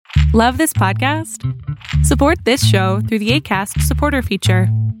Love this podcast? Support this show through the Acast supporter feature.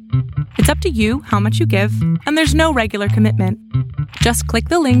 It's up to you how much you give, and there's no regular commitment. Just click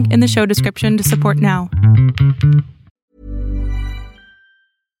the link in the show description to support now.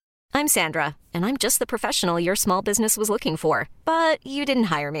 I'm Sandra, and I'm just the professional your small business was looking for. But you didn't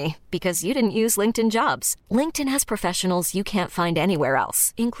hire me because you didn't use LinkedIn Jobs. LinkedIn has professionals you can't find anywhere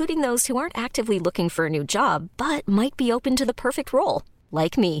else, including those who aren't actively looking for a new job, but might be open to the perfect role,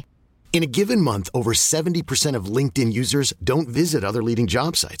 like me. In a given month, over 70% of LinkedIn users don't visit other leading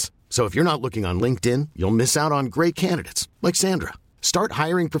job sites. So if you're not looking on LinkedIn, you'll miss out on great candidates like Sandra. Start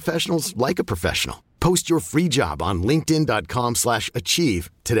hiring professionals like a professional. Post your free job on linkedin.com/achieve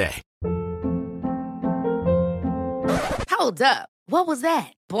today. Hold up. What was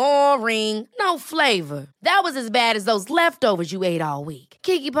that? Boring. No flavor. That was as bad as those leftovers you ate all week.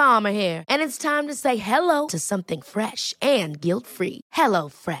 Keke Palmer here, and it's time to say hello to something fresh and guilt-free. Hello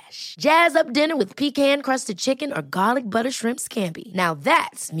Fresh. Jazz up dinner with pecan-crusted chicken or garlic butter shrimp scampi. Now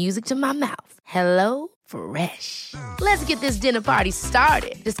that's music to my mouth. Hello Fresh. Let's get this dinner party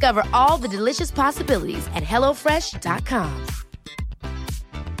started. Discover all the delicious possibilities at hellofresh.com.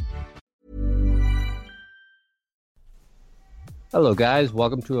 Hello guys,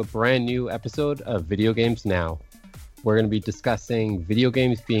 welcome to a brand new episode of Video Games Now. We're going to be discussing video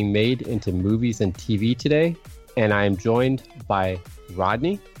games being made into movies and TV today, and I am joined by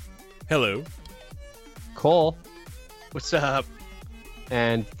Rodney. Hello. Cole. What's up?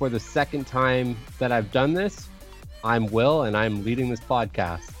 And for the second time that I've done this, I'm Will, and I'm leading this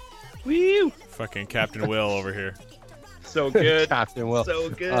podcast. Woo! Fucking Captain Will over here. So good. Captain Will. So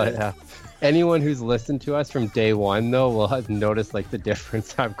good. Oh, yeah. Anyone who's listened to us from day one, though, will have noticed like the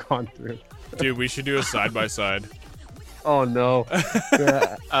difference I've gone through. Dude, we should do a side-by-side. Oh, no.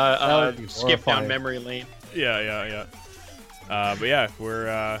 Skip down memory lane. Yeah. But yeah,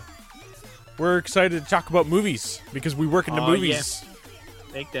 we're excited to talk about movies because we work in the movies. Yeah.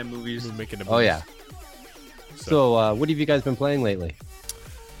 Make them movies. We're making the movies. Oh, yeah. So what have you guys been playing lately?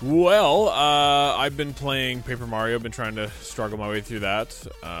 Well, I've been playing Paper Mario. I've been trying to struggle my way through that.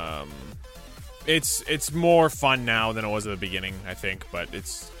 It's more fun now than it was at the beginning, I think, but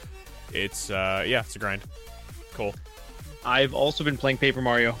it's a grind. Cool. I've also been playing Paper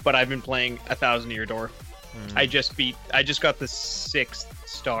Mario, but I've been playing 1,000 Year Door. I just got the 6th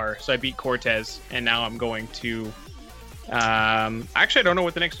star, so I beat Cortez, and now I'm going to actually I don't know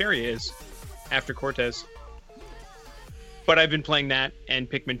what the next area is after Cortez. But I've been playing that and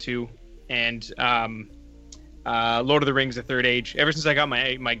Pikmin 2 and Lord of the Rings: The Third Age. Ever since I got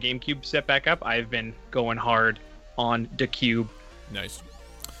my GameCube set back up, I've been going hard on the cube. Nice.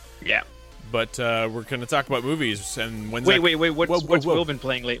 Yeah. But we're going to talk about movies. And when's Wait. What's Will been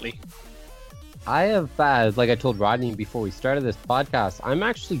playing lately? I have, like I told Rodney before we started this podcast, I'm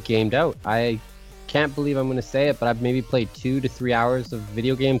actually gamed out. I can't believe I'm going to say it, but I've maybe played 2 to 3 hours of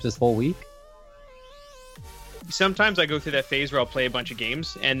video games this whole week. Sometimes I go through that phase where I'll play a bunch of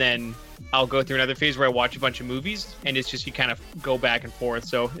games, and then I'll go through another phase where I watch a bunch of movies, and it's just you kind of go back and forth.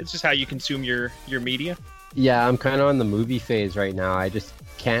 So it's just how you consume your media. Yeah, I'm kind of on the movie phase right now. I just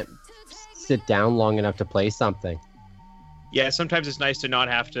can't sit down long enough to play something. Yeah, sometimes it's nice to not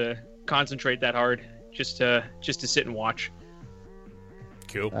have to concentrate that hard, just to sit and watch.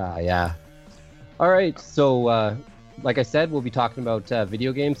 Cool. Yeah. All right, so like I said, we'll be talking about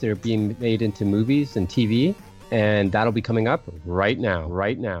video games that are being made into movies and TV. And that'll be coming up right now.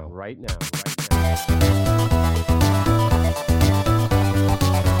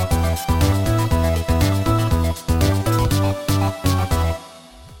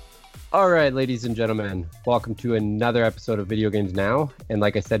 All right, ladies and gentlemen, welcome to another episode of Video Games Now. And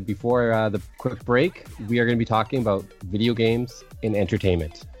like I said before the quick break, we are going to be talking about video games in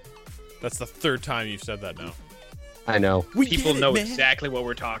entertainment. That's the third time you've said that now. I know. People know exactly what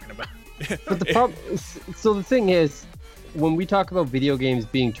we're talking about. But the problem, so the thing is, when we talk about video games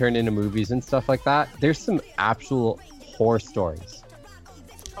being turned into movies and stuff like that, there's some actual horror stories.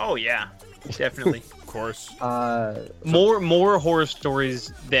 Oh yeah, definitely. Of course. More horror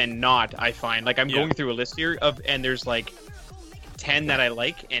stories than not, I find. Like I'm going through a list here and there's like 10 that I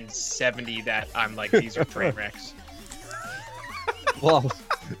like and 70 that I'm like, these are train wrecks. Well,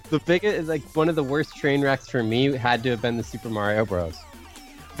 the biggest, like one of the worst train wrecks for me had to have been the Super Mario Bros.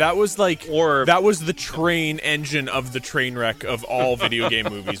 That was that was the train engine of the train wreck of all video game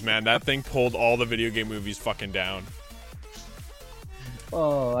movies, man. That thing pulled all the video game movies fucking down.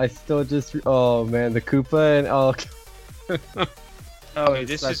 Oh, I still just, oh man, the Koopa and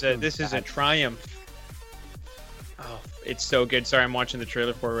this is a triumph. Oh, it's so good. Sorry, I'm watching the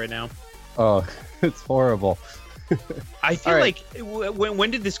trailer for it right now. Oh, it's horrible. I feel All right. like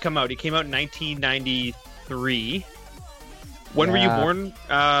when did this come out? It came out in 1993. When were you Yeah. born,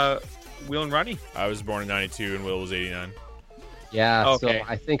 Will and Rodney? I was born in 92 and Will was 89. Yeah, Okay. so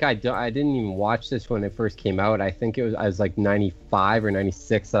I think I didn't even watch this when it first came out. I think I was like 95 or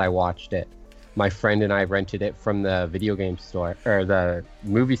 96 that I watched it. My friend and I rented it from the video game store or the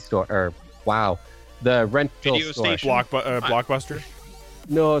movie store the rental Video store. station. Blockbuster.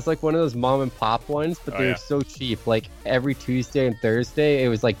 No, it's like one of those mom and pop ones, but Oh, they're yeah. so cheap. Like every Tuesday and Thursday, it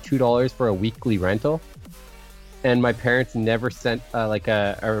was like $2 for a weekly rental. And my parents never sent like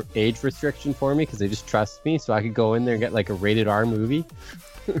a age restriction for me because they just trust me, so I could go in there and get like a rated R movie.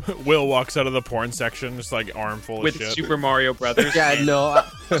 Will walks out of the porn section just like armful With of shit. Super Mario Brothers. Yeah, and no,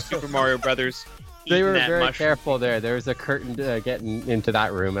 Super Mario Brothers. they eating were that very mushroom. careful there. There was a curtain getting into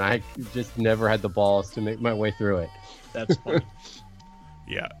that room, and I just never had the balls to make my way through it. That's funny.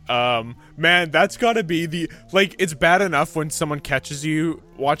 Yeah. Man, that's gotta be it's bad enough when someone catches you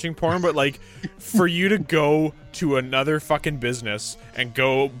watching porn, but like for you to go to another fucking business and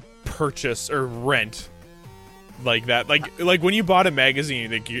go purchase or rent like that, like when you bought a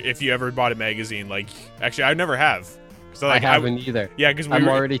magazine, like if you ever bought a magazine, like actually I never have. So I like haven't either. Yeah, because I'm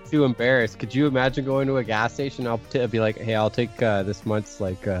already too embarrassed. Could you imagine going to a gas station? I'll be like, hey, I'll take this month's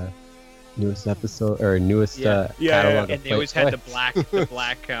like newest episode or newest Yeah. catalog. And of they always had Playboy. the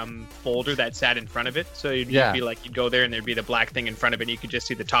black folder that sat in front of it. So you'd Yeah. be like, you'd go there and there'd be the black thing in front of it. And you could just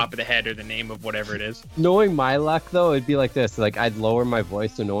see the top of the head or the name of whatever it is. Knowing my luck though, it'd be like this. Like I'd lower my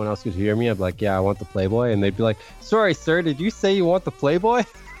voice so no one else could hear me. I'd be like, yeah, I want the Playboy, and they'd be like, sorry, sir, did you say you want the Playboy?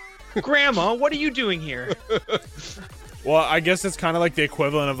 Grandma, what are you doing here? Well, I guess it's kind of like the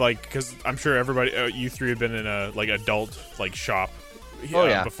equivalent of like, because I'm sure everybody, you three have been in a like adult like shop Oh,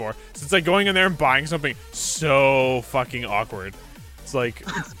 yeah. before. So it's like going in there and buying something so fucking awkward. It's like,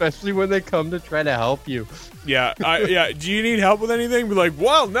 Especially when they come to try to help you. yeah, yeah. Do you need help with anything? Be like,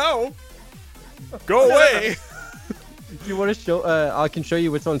 well, no. Go away. Do you want to show? I can show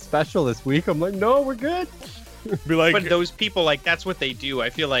you what's on special this week. I'm like, no, we're good. Be like, But those people, like, that's what they do. I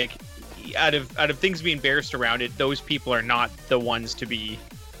feel like out of things being embarrassed around it, those people are not the ones to be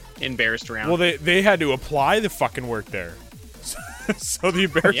embarrassed around. well, they had to apply the fucking work there, so the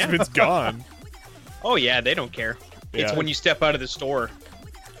embarrassment's gone. Oh yeah, they don't care. It's Yeah. when you step out of the store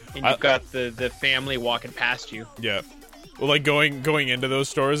and you've got the family walking past you. Yeah. Well, like going into those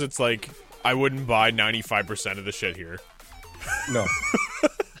stores, it's like I wouldn't buy 95% of the shit here. No.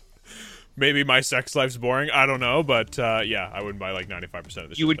 Maybe my sex life's boring. I don't know, but yeah, I wouldn't buy like 95% of the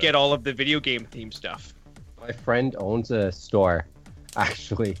shit. You would there. get all of the video game themed stuff. My friend owns a store,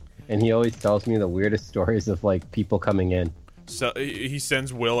 actually, and he always tells me the weirdest stories of like people coming in. So he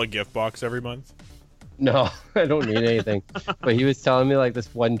sends Will a gift box every month. No, I don't need anything. But he was telling me like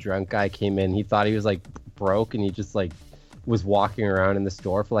this one drunk guy came in. He thought he was like broke, and he just like was walking around in the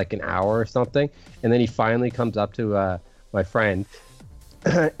store for like an hour or something. And then he finally comes up to my friend,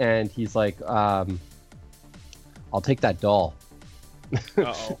 and he's like, "I'll take that doll."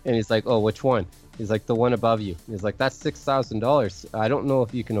 Uh-oh. And he's like, "Oh, which one?" He's like, "The one above you." He's like, "That's $6,000. I don't know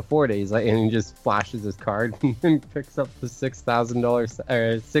if you can afford it." He's like, and he just flashes his card and picks up the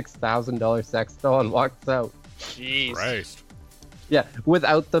 $6,000 sex doll and walks out. Jeez. Christ. Yeah,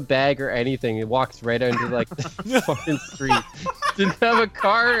 without the bag or anything. He walks right into like the fucking street. Didn't have a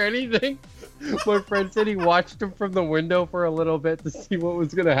car or anything. My friend said he watched him from the window for a little bit to see what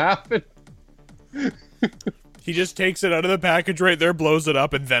was gonna happen. He just takes it out of the package right there, blows it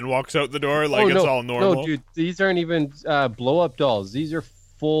up, and then walks out the door like it's all normal. No, dude, these aren't even blow-up dolls. These are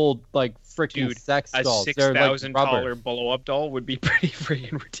full, like, freaking Dude, sex a dolls. They're like $6,000 rubber. blow-up doll would be pretty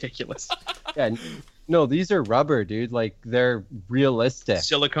freaking ridiculous. Yeah, no, these are rubber, dude. Like, they're realistic.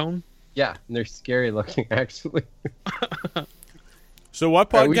 Silicone? Yeah, and they're scary looking, actually. So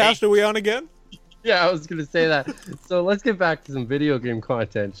what Are we- podcast are we on again? Yeah, I was gonna say that. So let's get back to some video game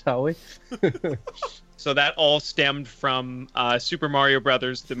content, shall we? So that all stemmed from Super Mario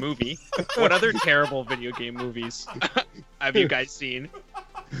Brothers, the movie. What other terrible video game movies have you guys seen?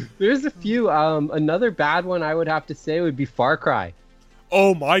 There's a few. Another bad one I would have to say would be Far Cry.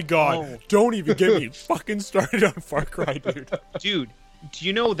 Oh my god. Oh. Don't even get me fucking started on Far Cry, dude. Dude, do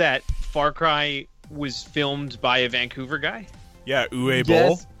you know that Far Cry was filmed by a Vancouver guy? Yeah, Uwe Boll.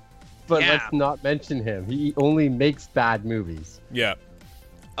 Yes, but Yeah. let's not mention him. He only makes bad movies. Yeah.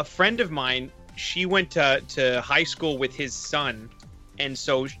 A friend of mine, she went to high school with his son, and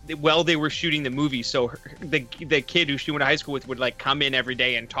so while they were shooting the movie, so the kid who she went to high school with would like come in every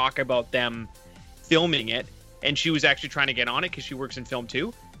day and talk about them filming it, and she was actually trying to get on it because she works in film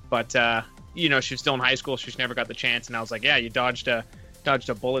too, but you know, she's still in high school, she's never got the chance, and I was like, yeah, you dodged a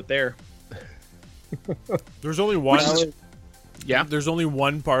bullet there. There's only one. Yeah. There's only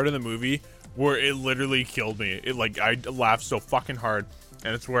one part of the movie where it literally killed me. It like I laughed so fucking hard,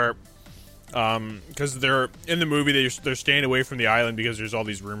 and it's where, because they're in the movie, they're staying away from the island because there's all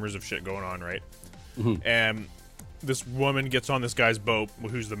these rumors of shit going on, right? Mm-hmm. And this woman gets on this guy's boat,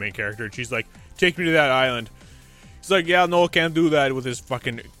 who's the main character, and she's like, "Take me to that island." He's like, "Yeah, no, can't do that," with his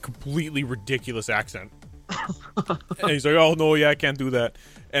fucking completely ridiculous accent. And he's like, "Oh no, yeah, I can't do that."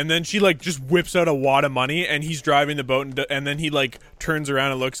 And then she like just whips out a wad of money, and he's driving the boat, and then he like turns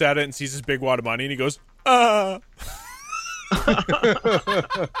around and looks at it and sees this big wad of money, and he goes,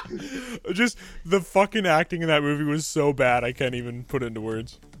 Just the fucking acting in that movie was so bad, I can't even put it into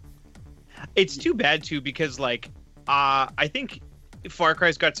words. It's too bad too, because like I think Far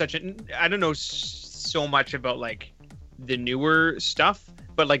Cry's got such a, I don't know so much about like the newer stuff,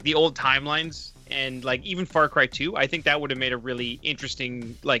 but like the old timelines and like even Far Cry 2, I think that would have made a really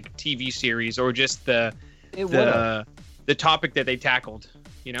interesting like TV series, or just the topic that they tackled,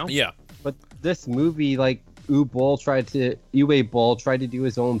 you know? Yeah. But this movie, like, Uwe Boll tried to do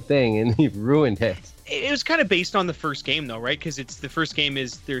his own thing, and he ruined it. It was kind of based on the first game, though, right? Because it's the first game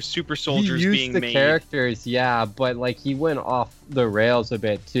is there's super soldiers he used being the made. Characters, yeah, but like he went off the rails a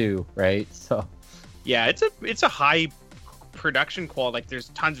bit too, right? So yeah, it's a high production quality. Like there's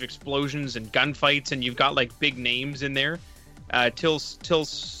tons of explosions and gunfights, and you've got like big names in there. Till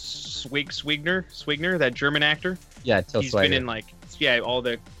Swigner, that German actor. Yeah, Till He's Swigner. been in like all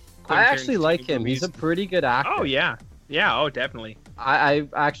the. I actually Tarantino like him. movies. He's a pretty good actor. Oh yeah, oh definitely. I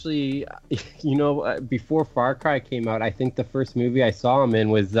actually, before Far Cry came out, I think the first movie I saw him in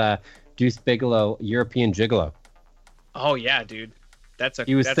was Deuce Bigalow, European Gigolo. Oh yeah, dude,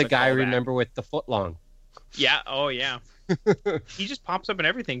 He was that's the a guy, callback. remember, with the footlong. Yeah. Oh yeah. He just pops up in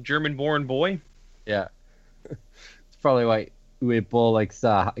everything. German-born boy. Yeah. It's probably why Uwe Boll likes.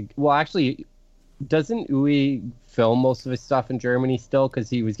 Well, actually, doesn't Uwe film most of his stuff in Germany still? Because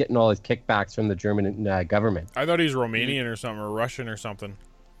he was getting all his kickbacks from the German government. I thought he's Romanian or something, or Russian or something.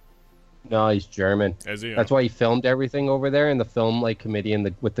 No, he's German. Is he? That's why he filmed everything over there, and the film committee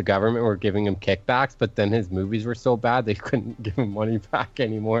and with the government were giving him kickbacks. But then his movies were so bad they couldn't give him money back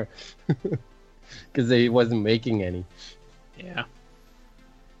anymore because he wasn't making any. Yeah.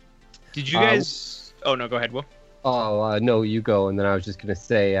 Did you guys? Oh no, go ahead, Will. Oh no, you go. And then I was just gonna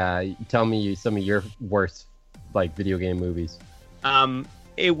say, tell me some of your worst video game movies.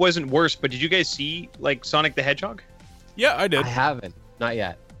 It wasn't worse, but did you guys see like Sonic the Hedgehog? Yeah, I did. I haven't, not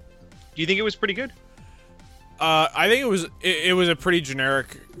yet. Do you think it was pretty good? I think it was a pretty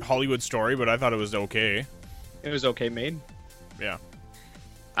generic Hollywood story, but I thought it was okay. It was okay made. Yeah.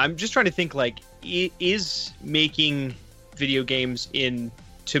 I'm just trying to think, like, is making video games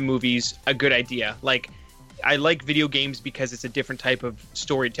into movies a good idea? Like, I like video games because it's a different type of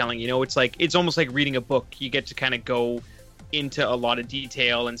storytelling. You know, it's almost like reading a book. You get to kind of go into a lot of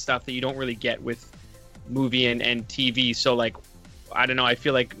detail and stuff that you don't really get with movie and TV. So, like, I don't know. I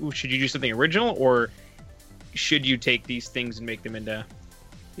feel like, should you do something original, or should you take these things and make them into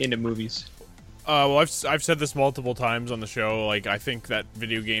movies? Well, I've said this multiple times on the show. Like, I think that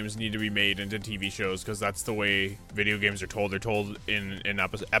video games need to be made into TV shows because that's the way video games are told. They're told in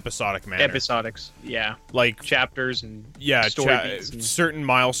episodic manner. Episodics, yeah. Like chapters and story beats and... certain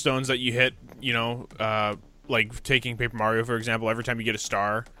milestones that you hit. You know, like taking Paper Mario for example. Every time you get a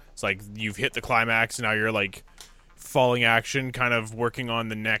star, it's like you've hit the climax, and now you're like falling action, kind of working on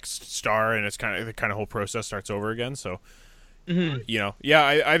the next star, and it's kind of the whole process starts over again. So, you know,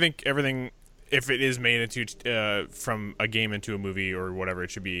 yeah, I think everything. If it is made into from a game into a movie or whatever,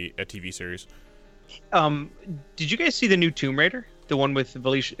 it should be a TV series. Did you guys see the new Tomb Raider, the one with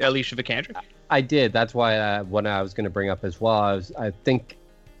Alicia Vikander? I did. That's why what I was going to bring up as well. I think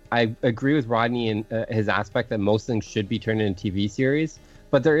I agree with Rodney in his aspect that most things should be turned into TV series,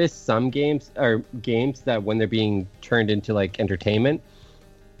 but there is some games that when they're being turned into like entertainment,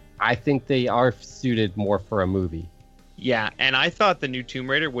 I think they are suited more for a movie. Yeah, and I thought the new Tomb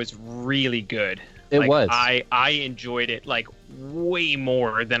Raider was really good. It was. I enjoyed it like way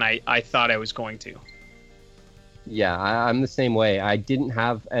more than I thought I was going to. Yeah, I'm the same way. I didn't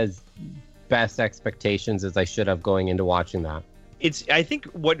have as best expectations as I should have going into watching that. I think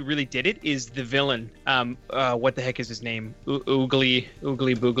what really did it is the villain. What the heck is his name? Oogly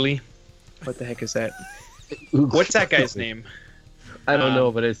Boogly. What the heck is that? What's that guy's name? I don't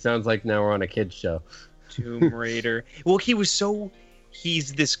know, but it sounds like now we're on a kid's show. Tomb Raider. Well,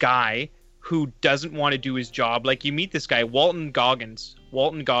 he's this guy who doesn't want to do his job. Like, you meet this guy, Walton Goggins.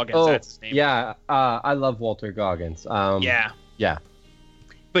 Oh, that's his name. Yeah, I love Walter Goggins. Yeah.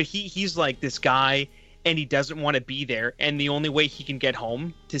 But he's like this guy, and he doesn't want to be there. And the only way he can get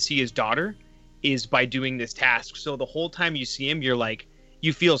home to see his daughter is by doing this task. So the whole time you see him, you're like,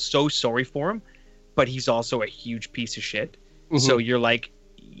 you feel so sorry for him, but he's also a huge piece of shit. Mm-hmm. So you're like,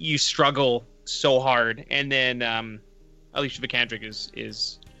 you struggle so hard. And then Alicia Vikander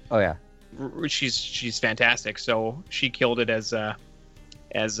is Oh yeah, she's fantastic. So she killed it as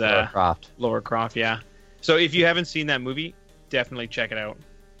Lara Croft. Lara Croft, yeah. So if you haven't seen that movie, definitely check it out.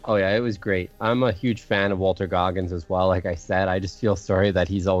 Oh yeah, it was great. I'm a huge fan of Walter Goggins as well. Like I said, I just feel sorry that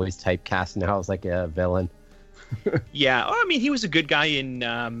he's always typecast now as like a villain. Yeah, I mean, he was a good guy in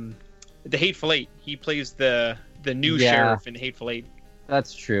The Hateful Eight. He plays the new sheriff in The Hateful Eight.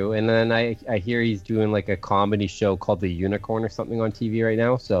 That's true. And then I hear he's doing like a comedy show called The Unicorn or something on TV right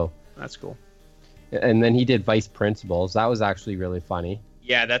now. So that's cool. And then he did Vice Principals. That was actually really funny.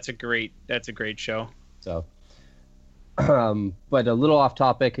 Yeah, that's a great show. So, but a little off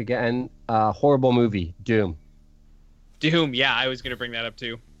topic again. Horrible movie, Doom. Doom. Yeah, I was gonna bring that up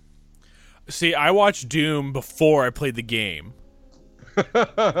too. See, I watched Doom before I played the game.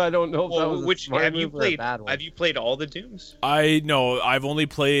 I don't know if that was which have you played? Have you played all the Dooms? I've only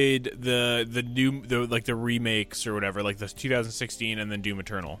played the new like the remakes or whatever, like the 2016 and then Doom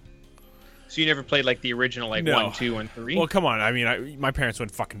Eternal. So you never played like the original, like No. 1, 2, and 3? Well, come on. I mean, my parents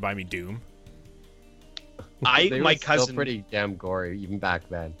wouldn't fucking buy me Doom. They my were cousin, still pretty damn gory even back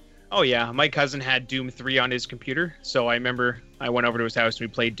then. Oh yeah, my cousin had Doom 3 on his computer, so I remember I went over to his house and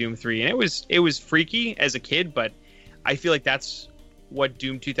we played Doom 3, and it was freaky as a kid, but I feel like that's what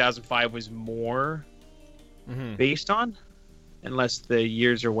Doom 2005 was more based on, unless the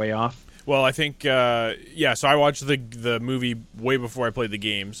years are way off. Well, I think yeah. So I watched the movie way before I played the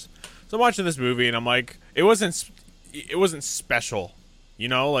games. So I'm watching this movie and I'm like, it wasn't special, you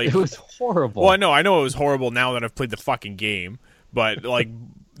know, like It was horrible. Well, I know it was horrible now that I've played the fucking game, but like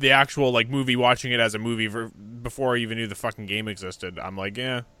the actual like movie, watching it as a movie before I even knew the fucking game existed, I'm like,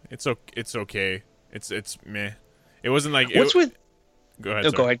 yeah, it's okay, it's meh. It wasn't like What's with? Go ahead. No,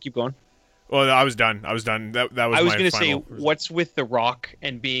 sorry. go ahead. Keep going. Well, I was done. That was I was my going to say, final. what's with The Rock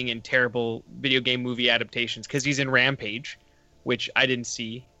and being in terrible video game movie adaptations? Because he's in Rampage, which I didn't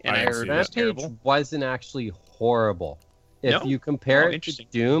see, and I didn't heard see it was that. terrible. Rampage wasn't actually horrible. If No? you compare Oh, it to interesting.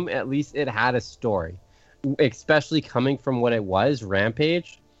 Doom, at least it had a story. Especially coming from what it was,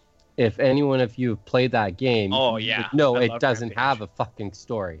 Rampage. If anyone of you have played that game, Oh, you yeah. would know I it love doesn't Rampage. have a fucking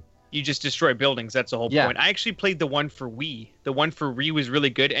story. You just destroy buildings. That's the whole Yeah. point. I actually played the one for Wii. The one for Wii was really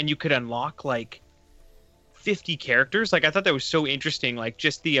good, and you could unlock like 50 characters. Like I thought that was so interesting. Like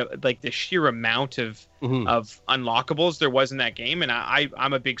just the sheer amount of unlockables there was in that game, and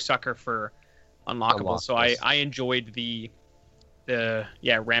I'm a big sucker for unlockables. So I enjoyed the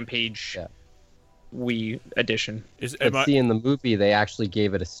Rampage Wii edition. But see, in the movie, they actually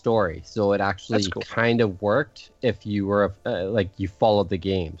gave it a story, so it actually That's cool. kind of worked if you were like you followed the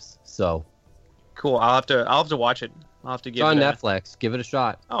games. So Cool. I'll have to watch it. I'll have to it's give on it a... Netflix. Give it a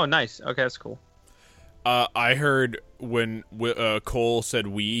shot. Oh, nice. Okay, that's cool. I heard when Cole said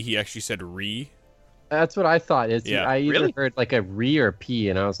 "we," he actually said "re." That's what I thought. Yeah. I either Really? heard like a re or p,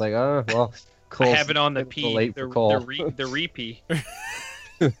 and I was like, oh well. I have it on the P, late the for Cole. re-P.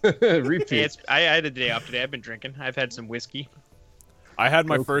 Repeat. Hey, I had a day off today. I've been drinking. I've had some whiskey. I had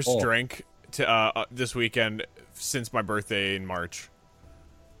my Go first Cole. drink to this weekend since my birthday in March.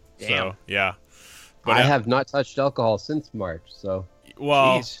 Damn. So yeah, but I have not touched alcohol since March, so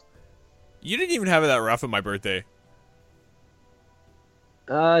well, Jeez. you didn't even have it that rough on my birthday.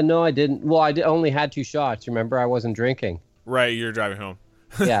 no, I didn't. Well, I only had 2 shots. Remember, I wasn't drinking. Right, you're driving home.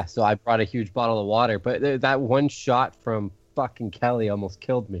 Yeah, so I brought a huge bottle of water, but that one shot from fucking Kelly almost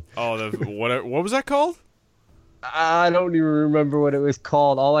killed me. Oh, what was that called? I don't even remember what it was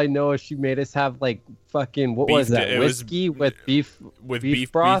called. All I know is she made us have like fucking what was that? It was Whiskey with beef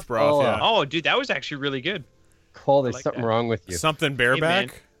Beef broth. broth, yeah. Oh, dude, that was actually really good. Cole, there's like something that. wrong with you. Something man.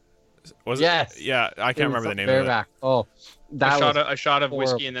 bareback. Was Yes. it? Yeah, I It can't was remember the name something of it. bareback. Oh, that was A shot of whiskey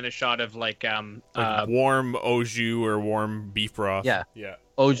horrible. and then a shot of like Like warm au jus or warm beef broth. Yeah. Yeah.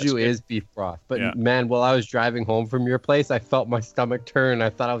 Au That's jus good. is beef broth. But Yeah. man, while I was driving home from your place, I felt my stomach turn.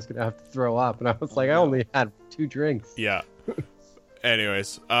 I thought I was gonna have to throw up, and I was like, I only had 2 drinks. Yeah.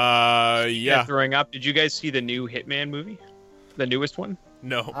 Anyways, yeah, throwing up. Did you guys see the new Hitman movie? The newest one?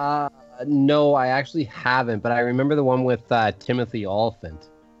 no. No, I actually haven't, but I remember the one with Timothy Olyphant.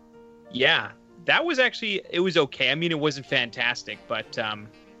 Yeah, that was actually, it was okay. I mean, it wasn't fantastic, but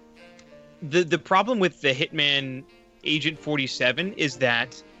the problem with the Hitman Agent 47 is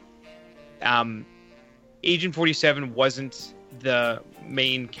that Agent 47 wasn't the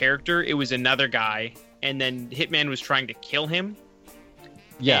main character. It was another guy, and then Hitman was trying to kill him.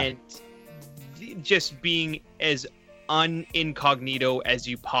 Yeah. And just being as unincognito as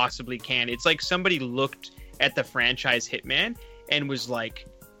you possibly can. It's like somebody looked at the franchise Hitman and was like,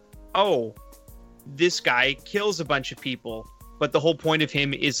 oh, this guy kills a bunch of people. But the whole point of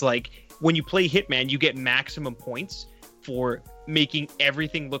him is like, when you play Hitman, you get maximum points for making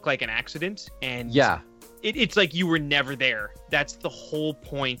everything look like an accident. And it's like you were never there. That's the whole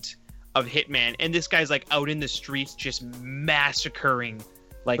point of Hitman. And this guy's like out in the streets just massacring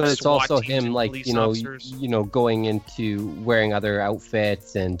like but it's SWAT also teams him and like police you know officers. going into wearing other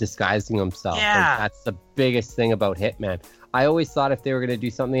outfits and disguising himself. Yeah. Like, that's the biggest thing about Hitman. I always thought if they were going to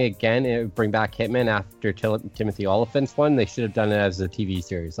do something again, it would bring back Hitman after Timothy Olyphant's one. They should have done it as a TV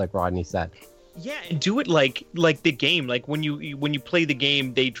series, like Rodney said. Yeah, and do it like the game. Like when you play the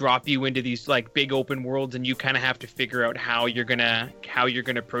game, they drop you into these like big open worlds, and you kind of have to figure out how you're gonna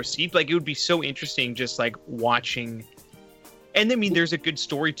proceed. Like it would be so interesting, just like watching. And I mean, there's a good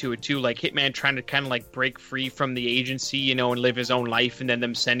story to it too. Like Hitman trying to kind of like break free from the agency, you know, and live his own life, and then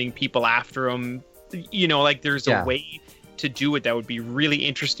them sending people after him. You know, like there's a way to do it that would be really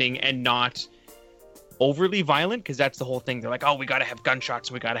interesting and not overly violent, because that's the whole thing. They're like, oh, we got to have gunshots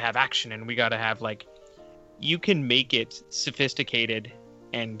and we got to have action and we got to have like, you can make it sophisticated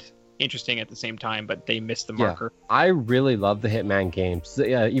and interesting at the same time, but they missed the marker. I really love the Hitman games.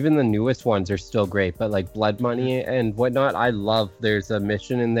 Even the newest ones are still great, but like Blood Money and whatnot, I love. There's a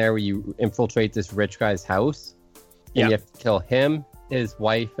mission in there where you infiltrate this rich guy's house and you have to kill him, his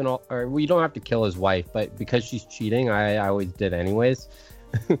wife, and all. Or well, you don't have to kill his wife, but because she's cheating, I always did anyways.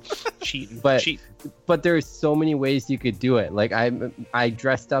 But there's so many ways you could do it. Like I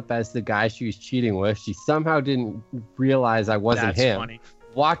dressed up as the guy she was cheating with. She somehow didn't realize I wasn't him. Funny.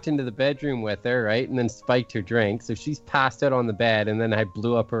 Walked into the bedroom with her, right, and then spiked her drink. So she's passed out on the bed, and then I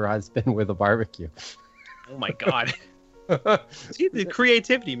blew up her husband with a barbecue. Oh my god! See the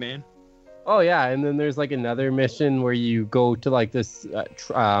creativity, man. Oh yeah, and then there's like another mission where you go to like this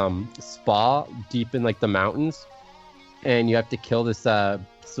spa deep in like the mountains, and you have to kill this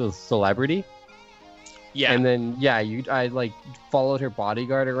celebrity. Yeah. And then I like followed her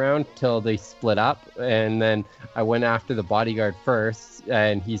bodyguard around till they split up, and then I went after the bodyguard first,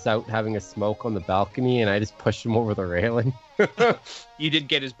 and he's out having a smoke on the balcony, and I just pushed him over the railing. You did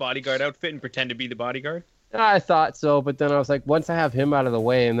get his bodyguard outfit and pretend to be the bodyguard? I thought so, but then I was like, once I have him out of the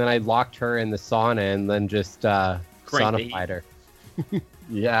way, and then I locked her in the sauna and then just sonified her.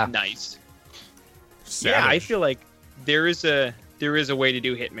 Yeah. Nice. Savage. Yeah, I feel like there is a way to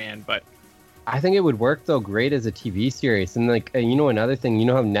do Hitman, but I think it would work though great as a TV series. And like, you know, another thing, you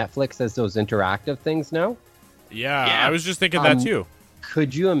know how Netflix has those interactive things now? Yeah, I was just thinking that too.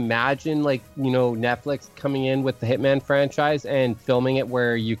 Could you imagine, like, you know, Netflix coming in with the Hitman franchise and filming it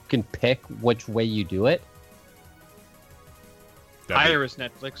where you can pick which way you do it? Either is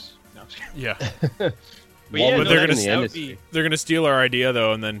Netflix. No. Yeah. But Well, they're gonna that would be- They're gonna steal our idea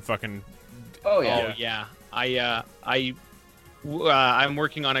though, and then fucking. Oh yeah. I'm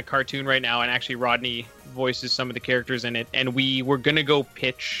working on a cartoon right now, and actually Rodney voices some of the characters in it, and we were gonna go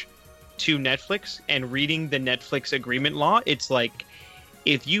pitch to Netflix. And reading the Netflix agreement law, it's like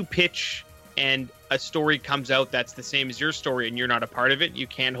if you pitch and a story comes out that's the same as your story and you're not a part of it, you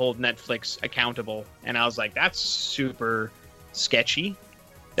can't hold Netflix accountable. And I was like, that's super sketchy.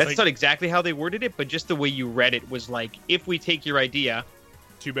 That's like, not exactly how they worded it, but just the way you read it was like, if we take your idea,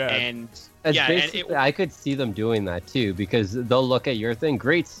 too bad. and I could see them doing that too, because they'll look at your thing,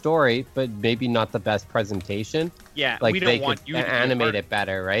 great story, but maybe not the best presentation. Yeah, like we they don't want could you to be a animate part- it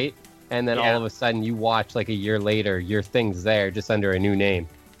better, right? And then all of a sudden you watch like a year later, your thing's there just under a new name.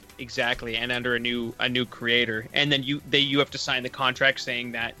 Exactly, and under a new creator, and then you have to sign the contract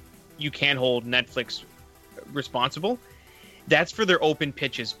saying that you can't hold Netflix responsible. That's for their open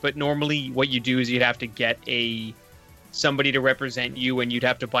pitches, but normally what you do is you'd have to get somebody to represent you, and you'd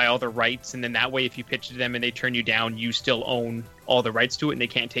have to buy all the rights, and then that way if you pitch to them and they turn you down, you still own all the rights to it and they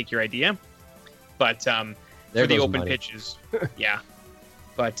can't take your idea. But for the open pitches,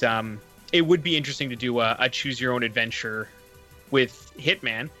 but it would be interesting to do a choose your own adventure with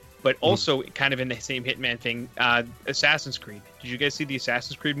Hitman, but also kind of in the same Hitman thing, Assassin's Creed. Did you guys see the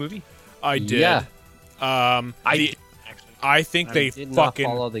Assassin's Creed movie? I did. Yeah. I think they did fucking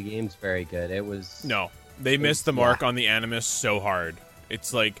not follow the games very good. It was they missed the mark on the Animus so hard.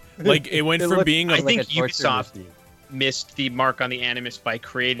 It's like it went from being. I think Ubisoft missed the mark on the Animus by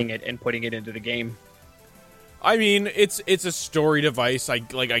creating it and putting it into the game. I mean, it's a story device. I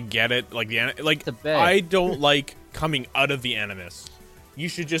get it. I don't like coming out of the Animus. You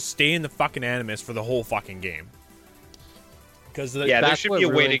should just stay in the fucking Animus for the whole fucking game. Because there should be a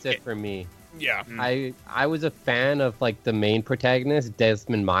way to get it for me. Yeah. I was a fan of like the main protagonist,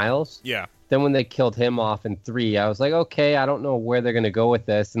 Desmond Miles. Yeah. Then when they killed him off in 3, I was like, okay, I don't know where they're going to go with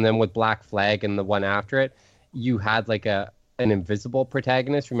this. And then with Black Flag and the one after it, you had like an invisible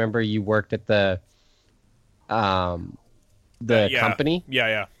protagonist. Remember, you worked at the company?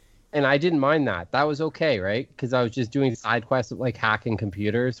 Yeah. And I didn't mind that. That was okay, right? Because I was just doing side quests of like hacking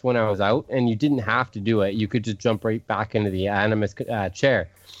computers when I was out, and you didn't have to do it. You could just jump right back into the Animus chair.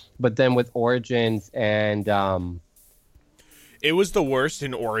 But then with Origins and it was the worst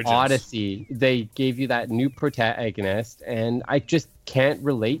in Origins. Odyssey, they gave you that new protagonist, and I just can't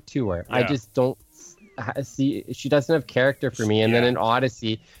relate to her. Yeah. I just don't see. She doesn't have character for me. And then in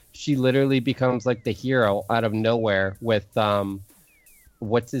Odyssey, she literally becomes like the hero out of nowhere with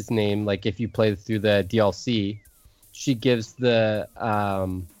what's his name? Like if you play through the DLC, she gives the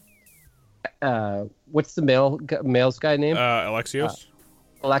what's the male's guy name? Alexios.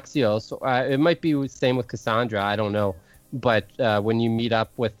 Alexios. It might be the same with Cassandra. I don't know. But when you meet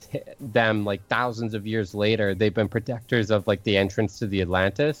up with them like thousands of years later, they've been protectors of like the entrance to the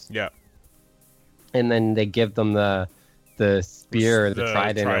Atlantis. Yeah. And then they give them the spear or the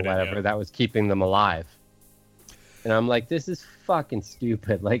trident or whatever that was keeping them alive. And I'm like, this is fucking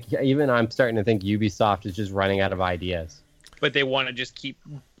stupid. Like, even I'm starting to think Ubisoft is just running out of ideas. But they want to just keep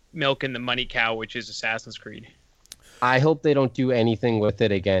milking the money cow, which is Assassin's Creed. I hope they don't do anything with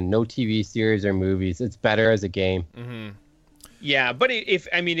it again. No TV series or movies. It's better as a game. Mm-hmm. Yeah, but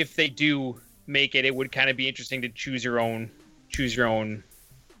if they do make it, it would kind of be interesting to choose your own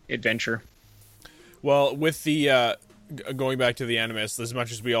adventure. Well, with the going back to the Animus, as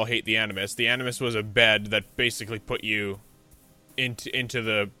much as we all hate the Animus was a bed that basically put you into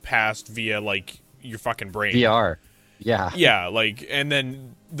the past via like your fucking brain. VR. Yeah. Yeah, like, and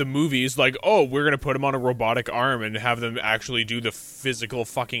then the movies, like, oh, we're gonna put them on a robotic arm and have them actually do the physical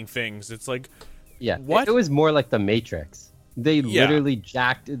fucking things. It's like, yeah, what? It was more like the Matrix. They literally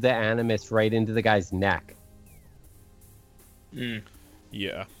jacked the Animus right into the guy's neck.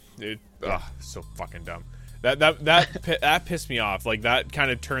 Yeah, so fucking dumb. That pissed me off. Like, that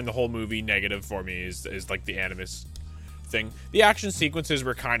kind of turned the whole movie negative for me. Is like the Animus thing. The action sequences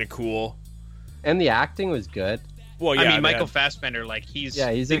were kind of cool, and the acting was good. Well, yeah, I mean, Michael Fassbender, like he's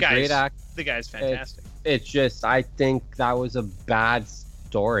a great actor. The guy's fantastic. It's just, I think that was a bad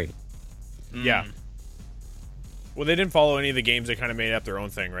story. Yeah. Well, they didn't follow any of the games. They kind of made up their own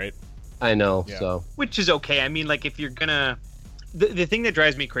thing, right? I know. Yeah. So, which is okay. I mean, like, if you're gonna, the thing that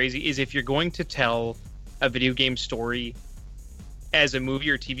drives me crazy is if you're going to tell a video game story as a movie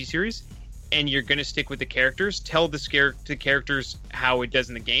or TV series, and you're gonna stick with the characters, tell the characters how it does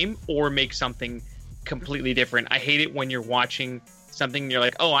in the game, or make something completely different. I hate it when you're watching something and you're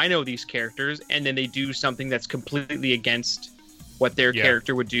like, oh, I know these characters, and then they do something that's completely against what their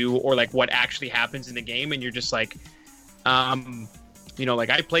character would do, or like what actually happens in the game, and you're just like, like,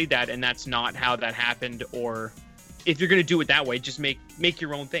 I played that and that's not how that happened. Or if you're going to do it that way, just make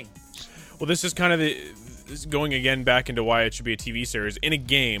your own thing. Well, this is kind of going again back into why it should be a TV series. In a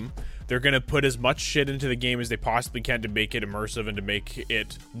game, they're going to put as much shit into the game as they possibly can to make it immersive and to make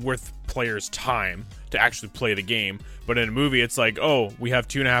it worth players' time to actually play the game. But in a movie, it's like, oh, we have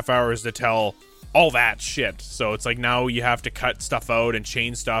 2.5 hours to tell all that shit. So it's like, now you have to cut stuff out and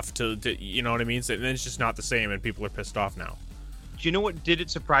change stuff to you know what I mean? So then it's just not the same, and people are pissed off now. Do you know what did it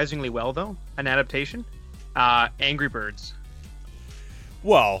surprisingly well, though? An adaptation? Angry Birds.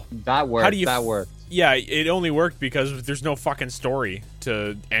 Well, that worked. That worked. Yeah, it only worked because there's no fucking story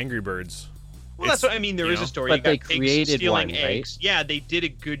to Angry Birds. Well, that's what I mean. There is a story. But you got they created stealing one, eggs. right? Yeah, they did a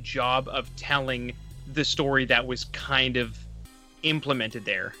good job of telling the story that was kind of implemented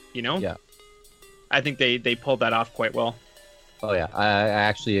there. You know? Yeah. I think they pulled that off quite well. Oh yeah, I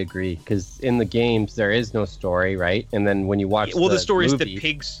actually agree, because in the games there is no story, right? And then when you watch, the story is movie, the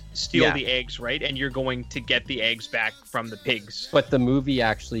pigs steal the eggs, right? And you're going to get the eggs back from the pigs. But the movie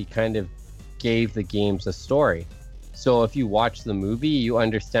actually kind of gave the games a story. So if you watch the movie, you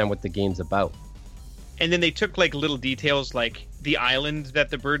understand what the game's about. And then they took like little details, like the island that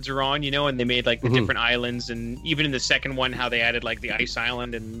the birds are on, and they made like the different islands, and even in the second one, how they added like the ice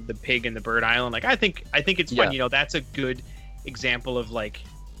island and the pig and the bird island. Like I think it's fun. That's a good example of like,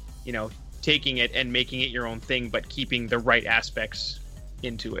 taking it and making it your own thing, but keeping the right aspects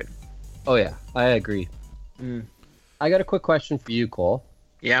into it. Oh yeah, I agree. I got a quick question for you, Cole.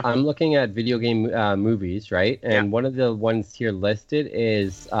 Yeah. I'm looking at video game movies, right? And one of the ones here listed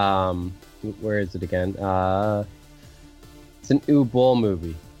is where is it again? It's an Uwe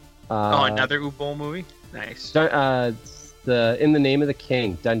movie. Another Uwe movie? Nice. The In the Name of the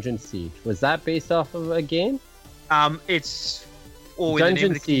King, Dungeon Siege. Was that based off of a game? It's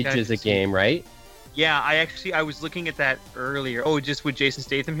Dungeon Siege is a game, right? Yeah, I was looking at that earlier. Oh, just with Jason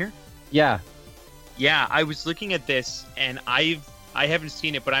Statham here? Yeah. Yeah, I was looking at this, and I haven't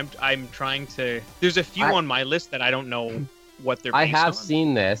seen it, but I'm trying to. There's a few on my list that I don't know what they're. I based have on.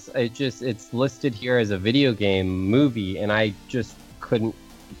 seen this. It's listed here as a video game movie, and I just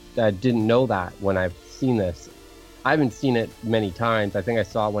didn't know that when I've seen this. I haven't seen it many times. I think I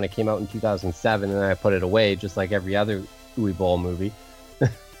saw it when it came out in 2007, and then I put it away, just like every other Uwe Boll movie.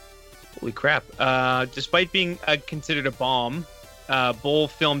 Holy crap! Despite being considered a bomb, Boll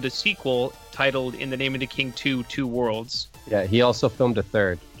filmed a sequel titled "In the Name of the King 2: Two Worlds." Yeah, he also filmed a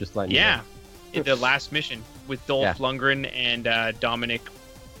third. Just letting you know. In The Last Mission with Dolph Lundgren and Dominic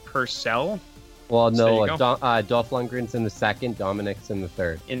Purcell. Well, So no, Dolph Lundgren's in the second, Dominic's in the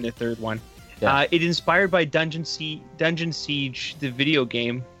third. In the third one. Yeah. It inspired by Dungeon Siege, the video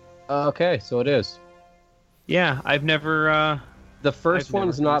game. Okay, so it is. Yeah, I've never. The first I've never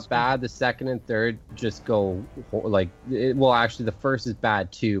one's heard not this one. bad. The second and third just go like. Well, actually, the first is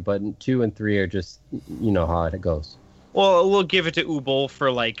bad too, but 2 and 3 are just, you know how it goes. Well, we'll give it to Uwe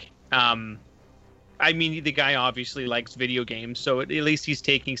for like. I mean, the guy obviously likes video games, so at least he's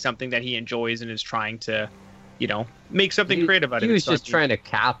taking something that he enjoys and is trying to, make something creative out of it. He was just trying to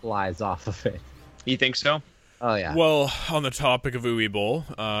capitalize off of it. You think so? Oh yeah. Well, on the topic of Uwe Boll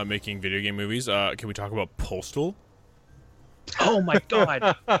making video game movies, can we talk about Postal? Oh my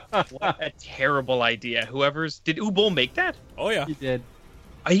god! What a terrible idea. Did Uwe Boll make that? Oh yeah. He did.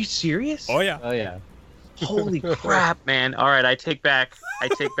 Are you serious? Oh yeah. Oh yeah. Holy crap, man. All right, I take back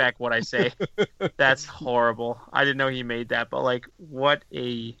what I say. That's horrible. I didn't know he made that, but like, what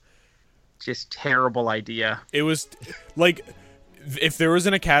a just terrible idea. It was like, if there was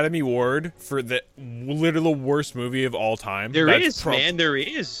an Academy Award for the literal worst movie of all time, There is.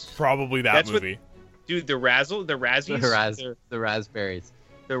 probably that movie. Dude, the Razzies? The raspberries.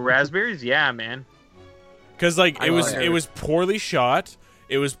 The raspberries? Yeah, man. Because like it was poorly shot.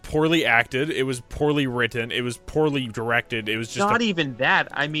 It was poorly acted. It was poorly written. It was poorly directed. It was just not even that.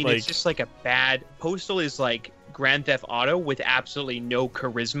 I mean, like- it's just like a bad. Postal is like Grand Theft Auto with absolutely no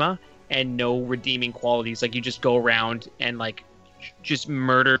charisma and no redeeming qualities. Like you just go around and like just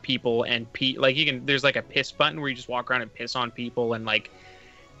murder people and like you can. There's like a piss button where you just walk around and piss on people and like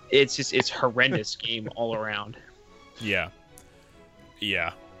it's horrendous game all around. Yeah.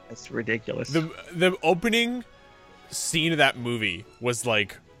 That's ridiculous. The opening scene of that movie was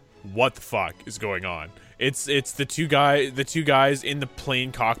like, what the fuck is going on? It's the two guys in the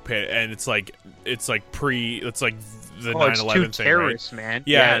plane cockpit, and it's like the 9/11 it's two thing, terrorists, right? man.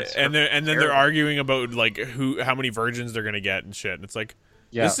 Yeah, and then they're arguing about like how many virgins they're gonna get and shit. And it's like,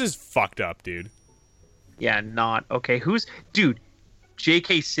 this is fucked up, dude. Yeah, not okay. Dude?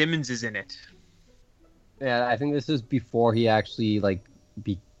 J.K. Simmons is in it. Yeah, I think this is before he actually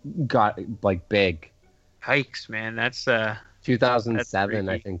got like big. Yikes, man. That's 2007,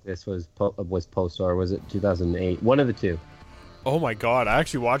 that's I think this was Postal, or was it 2008? One of the two. Oh my god, I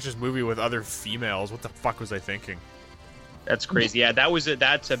actually watched this movie with other females. What the fuck was I thinking? That's crazy. Yeah,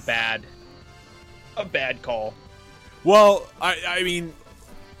 that's a bad call. Well, I mean,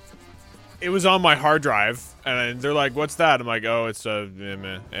 it was on my hard drive, and they're like, "What's that?" I'm like, "Oh, it's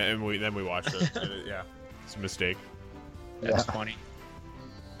meh." And we watched it. Yeah, it's a mistake. That's funny.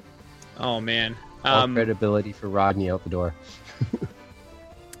 Oh man. All credibility for Rodney out the door.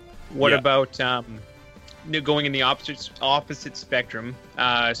 What about going in the opposite spectrum?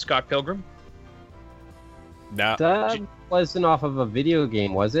 Scott Pilgrim. No, That wasn't off of a video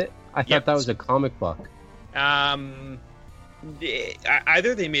game, was it? I thought that was a comic book. Either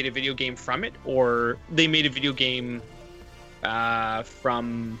they made a video game from it, or they made a video game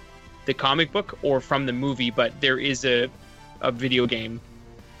from the comic book or from the movie. But there is a video game.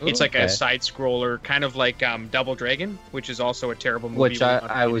 It's like a side scroller, kind of like Double Dragon, which is also a terrible movie. Which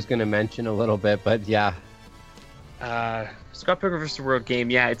I was going to mention a little bit, but yeah. Scott Pilgrim vs. the World game.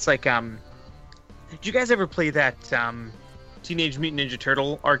 Yeah, it's like did you guys ever play that Teenage Mutant Ninja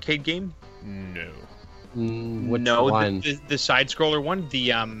Turtle arcade game? no. Which one? The side scroller one,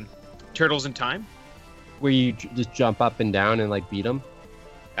 the Turtles in Time. Where you just jump up and down and like beat them?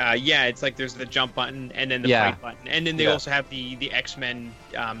 Yeah, it's like there's the jump button and then the fight button, and then they also have the X-Men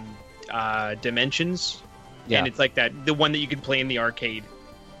Dimensions, and it's like the one that you can play in the arcade.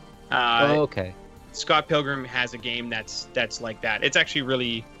 Okay. Scott Pilgrim has a game that's like that. It's actually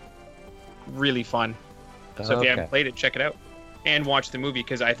really, really fun. So if you haven't played it, check it out and watch the movie,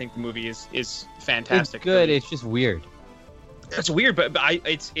 because I think the movie is fantastic. It's good. It's just weird. It's weird, but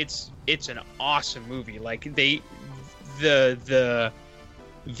it's an awesome movie. Like the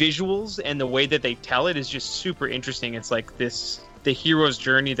visuals and the way that they tell it is just super interesting. It's like the hero's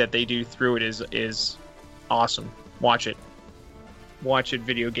journey that they do through it is awesome. Watch it. watch it,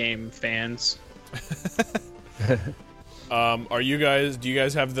 video game fans. Do you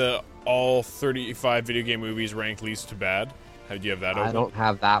guys have the all 35 video game movies ranked least to bad? Do you have that open? I don't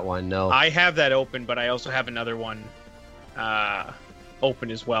have that one, no. I have that open, but I also have another one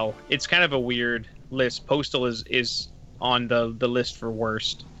open as well. It's kind of a weird list. Postal is on the list for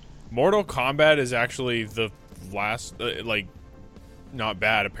worst. Mortal Kombat is actually the last, not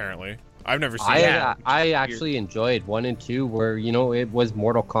bad, apparently. I've never seen it. I actually enjoyed 1 and 2 where, it was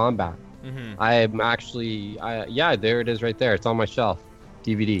Mortal Kombat. Mm-hmm. I'm actually, there it is right there. It's on my shelf.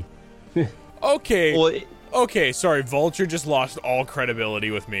 DVD. Okay. Well, Okay, sorry, Vulture just lost all credibility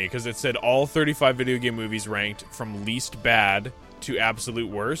with me because it said all 35 video game movies ranked from least bad to absolute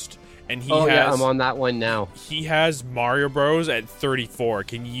worst, and I'm on that one now. He has Mario Bros at 34.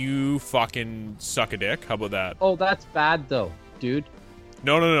 Can you fucking suck a dick? How about that? Oh, that's bad though, dude.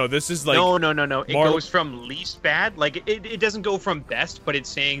 No. This is like no. It goes from least bad. Like it doesn't go from best, but it's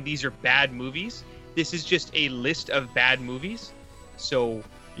saying these are bad movies. This is just a list of bad movies. So.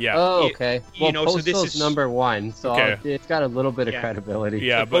 Yeah. Oh, okay. So this Postal's is number 1, so okay. It's got a little bit of credibility.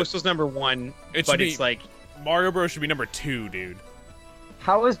 Yeah, but Postal's number 1, but it's like Mario Bros should be number 2, dude.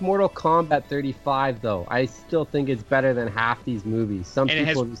 How is Mortal Kombat 35 though? I still think it's better than half these movies. Some and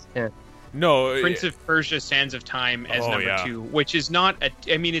people just can't. No, Prince of Persia: Sands of Time as number 2, which is not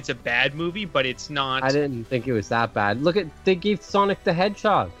it's a bad movie, but it's not. I didn't think it was that bad. Look they gave Sonic the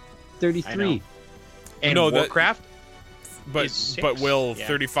Hedgehog 33. And Warcraft. But Will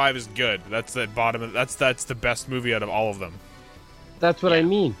 35 is good. That's the bottom. That's the best movie out of all of them. That's what I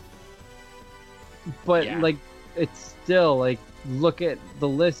mean. But it's still look at the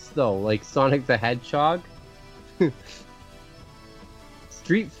list though. Like Sonic the Hedgehog,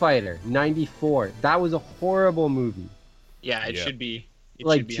 Street Fighter 94. That was a horrible movie. Yeah, it should be.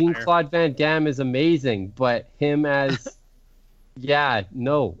 Jean-Claude Van Damme is amazing, but him as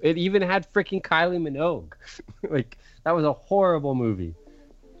it even had freaking Kylie Minogue. That was a horrible movie.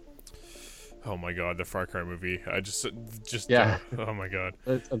 Oh my god, the Far Cry movie. I just oh my god.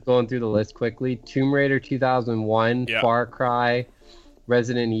 I'm going through the list quickly. Tomb Raider 2001, Far Cry,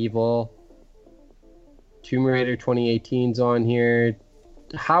 Resident Evil, Tomb Raider 2018's on here.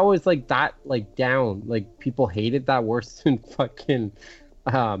 How is that down? People hated that worse than fucking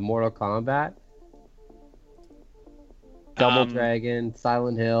Mortal Kombat? Double Dragon,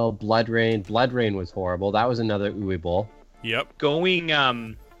 Silent Hill, Blood Rain. Blood Rain was horrible. That was another Uwe Yep. Going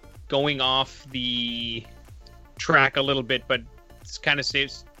off the track a little bit, but it's kind of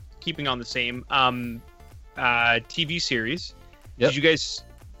safe, keeping on the same TV series. Yep. Did you guys?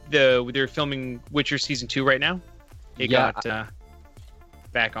 They're filming Witcher season 2 right now. It got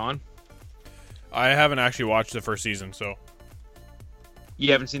back on. I haven't actually watched the first season, so.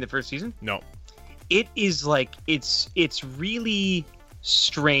 You haven't seen the first season? No. It is it's really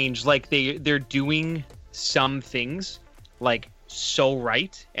strange. They're doing some things so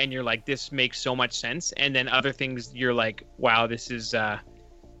right, and you're this makes so much sense, and then other things you're wow, this is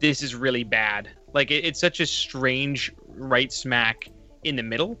really bad. It's such a strange right smack in the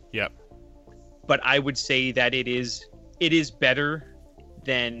middle. Yep. But I would say that it is better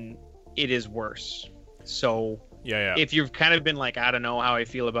than it is worse. So if you've kind of been I don't know how I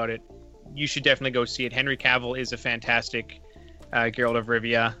feel about it, you should definitely go see it. Henry Cavill is a fantastic Geralt of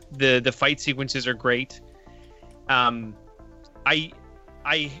Rivia. The fight sequences are great. I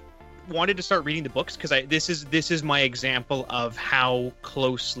wanted to start reading the books because this is my example of how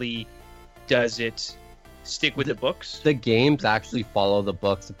closely does it stick with the books. The games actually follow the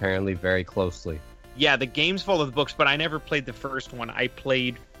books apparently very closely. Yeah, the games follow the books, but I never played the first one. I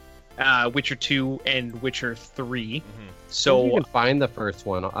played Witcher 2 and Witcher 3. Mm-hmm. So you can find the first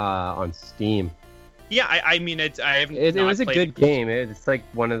one on Steam. Yeah, I mean, I haven't. It was a good game. It's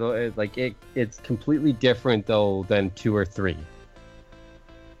one of the it's completely different though than 2 or 3.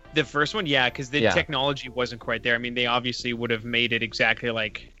 The first one, because the technology wasn't quite there. I mean, they obviously would have made it exactly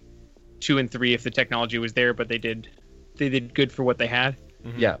like 2 and 3 if the technology was there, but they did good for what they had.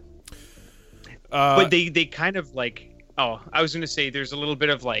 Mm-hmm. Yeah. But they kind of I was going to say there's a little bit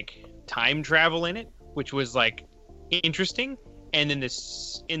of time travel in it, which was interesting. And then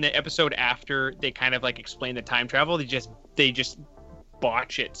in the episode after they kind of explain the time travel, they just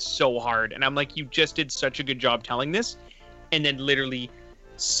botch it so hard. And I'm you just did such a good job telling this. And then literally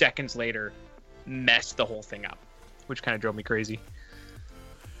seconds later messed the whole thing up, which kind of drove me crazy.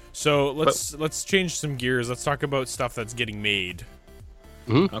 So let's change some gears. Let's talk about stuff that's getting made.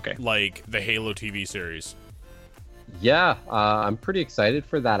 Mm-hmm. Okay. Like the Halo TV series. Yeah, I'm pretty excited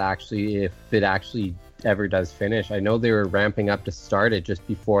for that actually, if it actually ever does finish. I know they were ramping up to start it just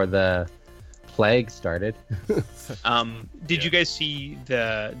before the plague started. Did you guys see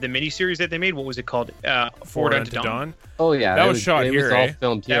the miniseries that they made? What was it called? Forward Unto Dawn. Oh yeah, that was shot here. It was all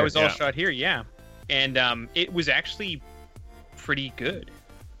filmed here. That was all shot here. Yeah, and it was actually pretty good.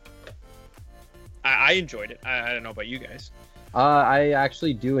 I enjoyed it. I don't know about you guys. I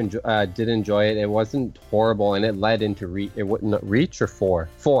actually did enjoy it. It wasn't horrible, and it led into Reach or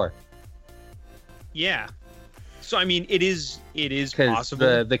 4. Yeah. So I mean, it is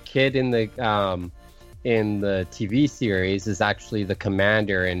possible. The kid in the TV series is actually the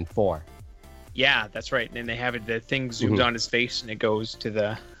commander in 4. Yeah, that's right. And they have it. The thing zooms on his face, and it goes to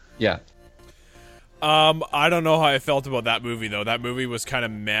the. Yeah. I don't know how I felt about that movie though. That movie was kind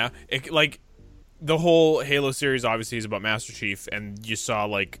of meh. The whole Halo series obviously is about Master Chief, and you saw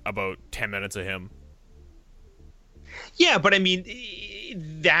like about 10 minutes of him. Yeah, but I mean,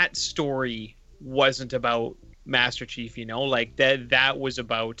 that story wasn't about Master Chief, you know, like that was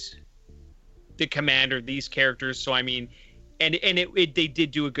about the commander, these characters. So I mean, and they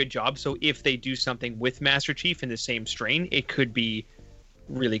did do a good job. So if they do something with Master Chief in the same strain, it could be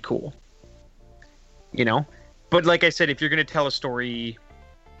really cool, you know. But like I said, if you're going to tell a story,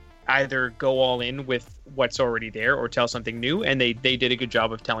 either go all in with what's already there or tell something new, and they did a good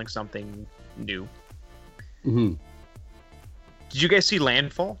job of telling something new. Mm-hmm. Did you guys see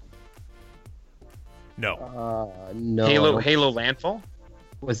Landfall? No. No. Halo Landfall?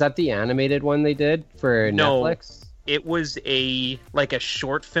 Was that the animated one they did for Netflix? It was a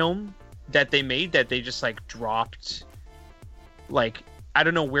short film that they made that they just like dropped. Like, I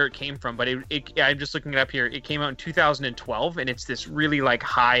don't know where it came from, but I'm just looking it up here. It came out in 2012, and it's this really like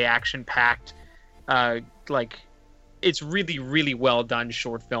high action packed, like it's really, really well done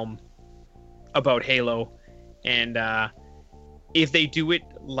short film about Halo. And if they do it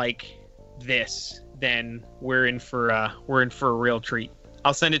like this, then we're in for a real treat.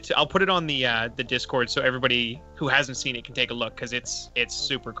 I'll put it on the Discord so everybody who hasn't seen it can take a look, because it's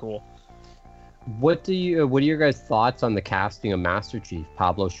super cool. What are your guys' thoughts on the casting of Master Chief,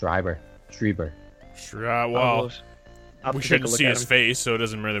 Pablo Schreiber? Well, we shouldn't see his face, so it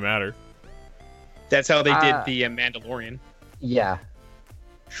doesn't really matter. That's how they did the Mandalorian. Yeah.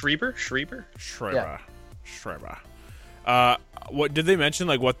 Schreiber. Yeah. What did they mention?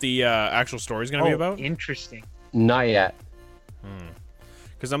 Like what the actual story is going to be about? Interesting. Not yet.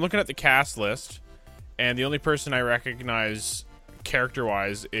 Because I'm looking at the cast list, and the only person I recognize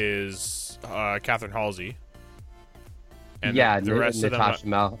character-wise is Catherine Halsey. And the rest Natasha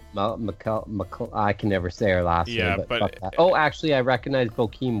of them, I can never say her last name. But actually, I recognize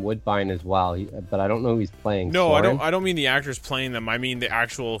Bokeem Woodbine as well. But I don't know who he's playing. No, Soren? I don't mean the actors playing them. I mean the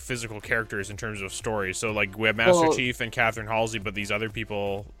actual physical characters in terms of story. So like we have Master Chief and Catherine Halsey, but these other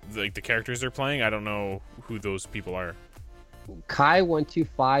people, like the characters they're playing, I don't know who those people are.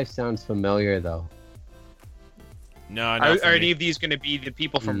 Kai125 sounds familiar though. No, are any of these going to be the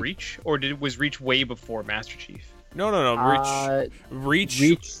people from Reach, or was Reach way before Master Chief? No. Reach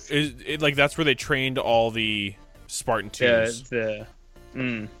is like that's where they trained all the Spartan 2s.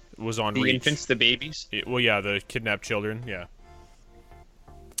 Was on the Reach. Infants, the babies. The kidnapped children. Yeah.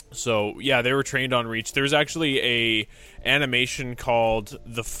 So yeah, they were trained on Reach. There's actually a animation called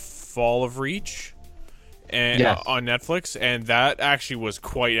The Fall of Reach, on Netflix, and that actually was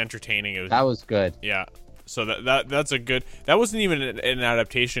quite entertaining. That was good. Yeah. So that's a good. That wasn't even an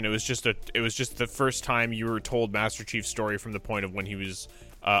adaptation. It was just the first time you were told Master Chief's story from the point of when he was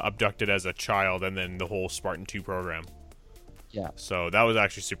abducted as a child, and then the whole Spartan 2 program. Yeah. So that was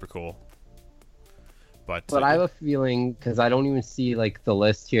actually super cool. But I have a feeling, because I don't even see like the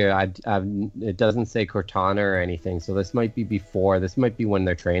list here. It doesn't say Cortana or anything. So this might be before. This might be when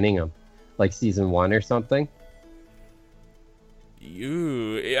they're training him, like season 1 or something.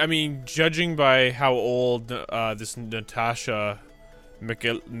 I mean, judging by how old this Natasha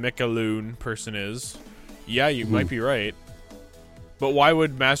McAloon person is, yeah, you might be right. But why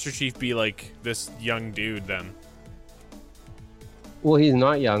would Master Chief be like this young dude then? Well, he's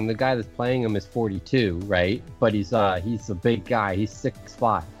not young. The guy that's playing him is 42, right? But he's a big guy. He's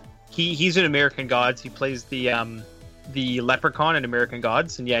 6'5". He's in American Gods. He plays the Leprechaun in American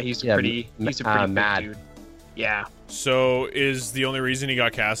Gods, and he's a pretty big dude. Yeah. So is the only reason he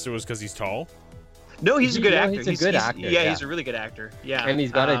got casted was because he's tall? No, he's a good actor. He's a good actor. Yeah, he's a really good actor. Yeah. And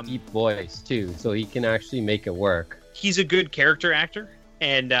he's got a deep voice too, so he can actually make it work. He's a good character actor,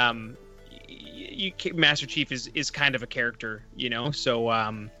 and Master Chief is kind of a character, you know. So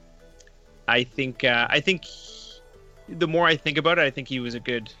I think the more I think about it, I think he was a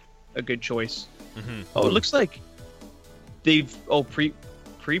good choice. Mm-hmm. Oh, it looks like they've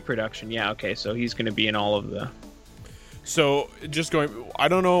pre-production. Yeah, okay, so he's going to be in all of the. So just going, I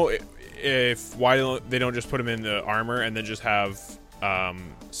don't know why don't they just put him in the armor and then just have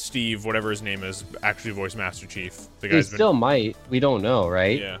Steve, whatever his name is, actually voice Master Chief. The They still might. We don't know,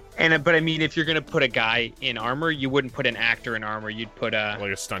 right? Yeah. But I mean, if you're gonna put a guy in armor, you wouldn't put an actor in armor. You'd put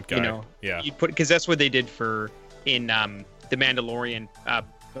like a stunt guy. Yeah. You'd put, because that's what they did in The Mandalorian.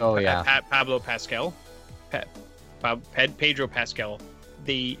 Pablo Pascal, Pedro Pascal.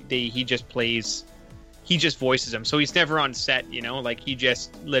 He just voices him, so he's never on set. Like he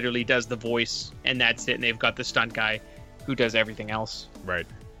just literally does the voice, and that's it. And they've got the stunt guy who does everything else. Right.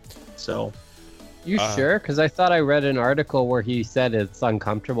 So. You sure? Because I thought I read an article where he said it's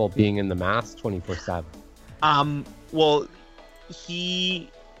uncomfortable being in the mask 24/7. Well, he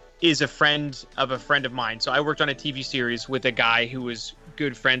is a friend of mine. So I worked on a TV series with a guy who was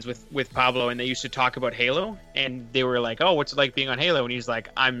good friends with Pablo, and they used to talk about Halo, and they were like, "Oh, what's it like being on Halo?" And he's like,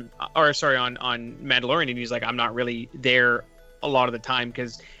 on Mandalorian, and he's like, "I'm not really there a lot of the time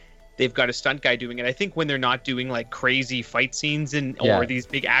because they've got a stunt guy doing it." I think when they're not doing like crazy fight scenes or these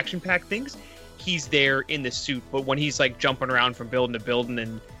big action-packed things, he's there in the suit. But when he's like jumping around from building to building,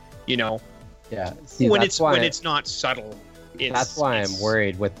 and See, when it's not subtle. That's why I'm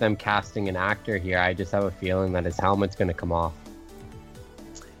worried with them casting an actor here. I just have a feeling that his helmet's going to come off.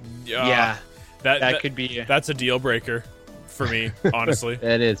 Yeah, that could be. That's a deal breaker for me, honestly.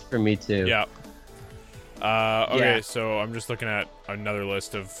 It is for me too. Yeah. Okay, so I'm just looking at another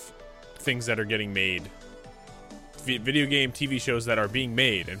list of things that are getting made. Video game TV shows that are being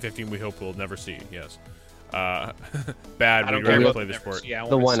made, and 15 we hope we'll never see. Yes. Bad. We'd rather play the sport.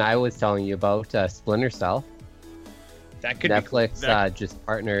 The one I was telling you about, Splinter Cell. That could Netflix just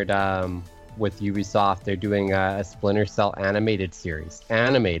partnered with Ubisoft. They're doing a Splinter Cell animated series.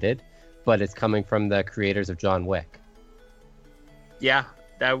 Animated, but it's coming from the creators of John Wick. Yeah,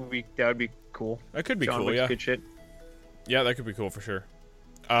 that would be cool. That could be John cool. Wick's Yeah. good shit. Yeah, that could be cool for sure.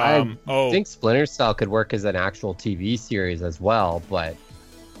 I think Splinter Cell could work as an actual TV series as well, but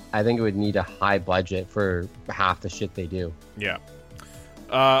I think it would need a high budget for half the shit they do. Yeah.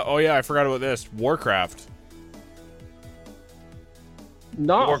 I forgot about this. Warcraft.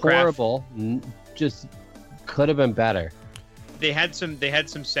 Not Warcraft. horrible, just could have been better. They had some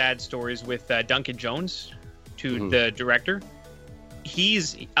sad stories with Duncan Jones, the director.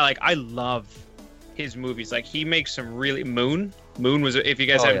 He's like, I love his movies. Like he makes some really Moon was, if you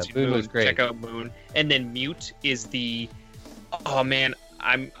guys haven't seen Moon was great. check out Moon. And then Mute is oh man,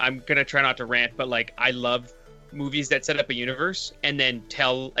 I'm gonna try not to rant, but like I love movies that set up a universe and then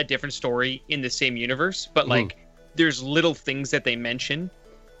tell a different story in the same universe, but like there's little things that they mention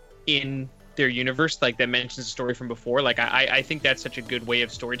in their universe, like that mentions a story from before. Like I think that's such a good way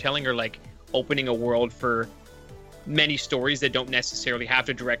of storytelling, or like opening a world for many stories that don't necessarily have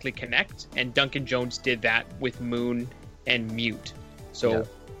to directly connect. And Duncan Jones did that with Moon and Mute. So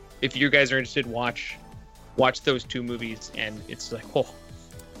if you guys are interested, watch those two movies, and it's like, oh.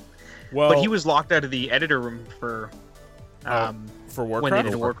 Well, but he was locked out of the editor room for Warcraft. when they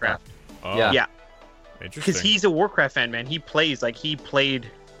did Warcraft. Oh, Yeah. Interesting. Because he's a Warcraft fan, man. He played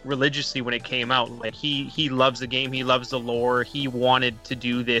religiously when it came out. Like he loves the game. He loves the lore. He wanted to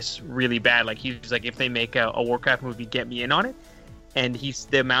do this really bad. Like he's like, if they make a Warcraft movie, get me in on it. And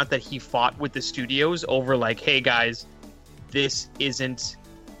the amount that he fought with the studios over like, hey guys, this isn't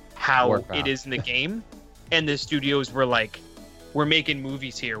how Warcraft. it is in the game. And the studios were like, we're making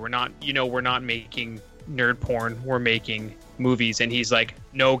movies here. We're not making nerd porn. We're making movies. And he's like,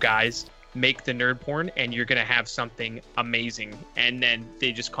 no guys, make the nerd porn and you're gonna have something amazing. And then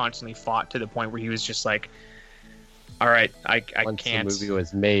they just constantly fought to the point where he was just like, all right, I Once can't. the movie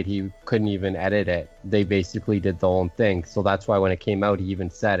was made, he couldn't even edit it. They basically did the whole thing. So that's why when it came out, he even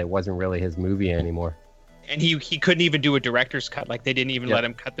said it wasn't really his movie anymore. And he couldn't even do a director's cut. Like they didn't even let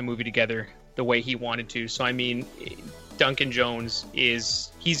him cut the movie together the way he wanted to. So I mean, Duncan Jones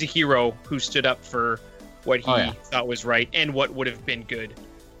he's a hero who stood up for what he thought was right and what would have been good.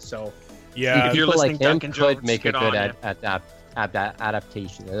 So yeah, if you're people listening, like him Duncan could Jones, make a good good on you.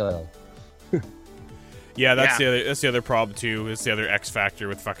 adaptation. Ugh. Yeah, that's the other problem too. It's the other X factor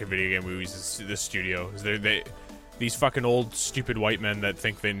with fucking video game movies is the studio. Is they these fucking old stupid white men that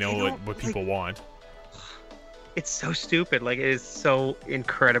think they know what people want. It's so stupid. Like it is so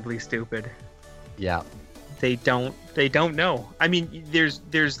incredibly stupid. Yeah. They don't know. I mean,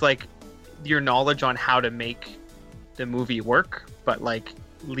 there's like your knowledge on how to make the movie work, but like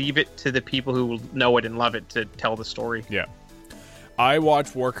leave it to the people who know it and love it to tell the story. Yeah. I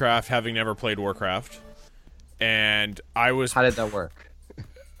watched Warcraft having never played Warcraft. And I was... How did that work?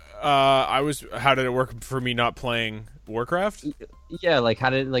 How did it work for me not playing Warcraft? Yeah, like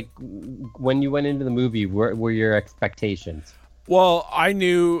when you went into the movie, what were your expectations? Well, I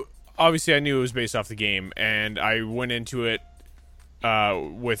knew obviously I knew it was based off the game, and I went into it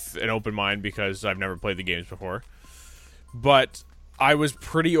with an open mind because I've never played the games before. But I was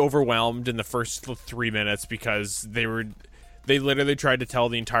pretty overwhelmed in the first 3 minutes because they literally tried to tell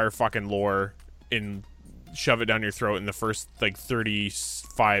the entire fucking lore and shove it down your throat in the first like 40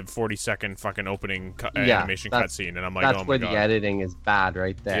 second fucking opening animation cutscene, and I'm like, that's oh my where God. The editing is bad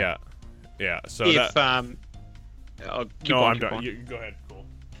right there. Yeah. So if I'm done. You, go ahead. Cool.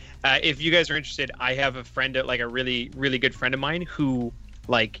 If you guys are interested, I have a friend, like a really, really good friend of mine, who,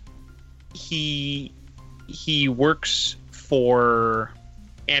 like, he works for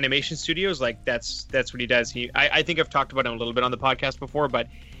animation studios. Like, that's what he does. I think I've talked about him a little bit on the podcast before, but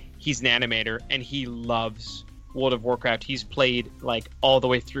he's an animator and he loves World of Warcraft. He's played like all the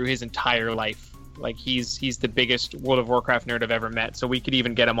way through his entire life. Like, he's the biggest World of Warcraft nerd I've ever met. So we could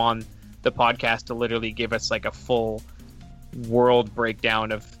even get him on the podcast to literally give us like a full world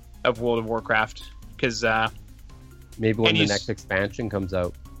breakdown of World of Warcraft, because maybe when the next expansion comes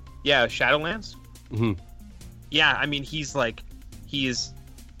out. Yeah, Shadowlands. Mm-hmm. Yeah, I mean, he is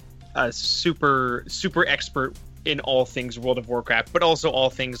a super expert in all things World of Warcraft, but also all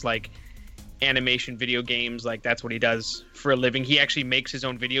things like animation video games. Like, that's what he does for a living. He actually makes his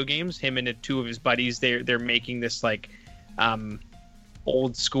own video games. Him and two of his buddies, they're making this like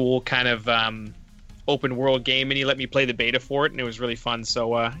old school kind of open world game, and he let me play the beta for it, and it was really fun.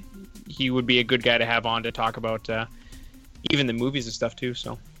 So he would be a good guy to have on to talk about even the movies and stuff too.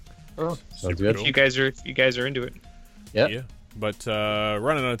 So sounds good. If you guys are into it. Yeah. But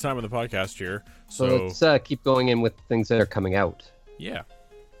running out of time on the podcast here, so let's keep going in with things that are coming out. Yeah.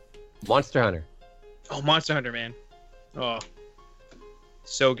 Monster Hunter. Oh, Monster Hunter, man. Oh,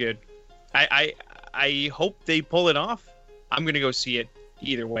 so good. I hope they pull it off. I'm gonna go see it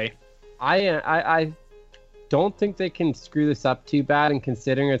either way. I don't think they can screw this up too bad, and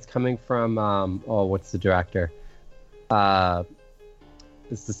considering it's coming from what's the director?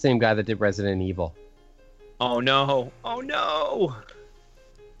 It's the same guy that did Resident Evil. Oh no!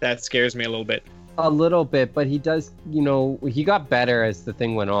 That scares me a little bit. A little bit, but he does, he got better as the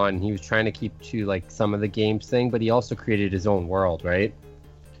thing went on. He was trying to keep to like some of the games thing, but he also created his own world, right?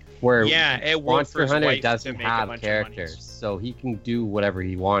 Where Monster Hunter doesn't have characters, so he can do whatever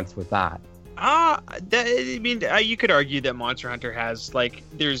he wants with that. You could argue that Monster Hunter has like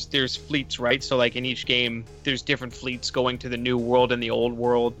there's fleets, right? So like in each game, there's different fleets going to the new world and the old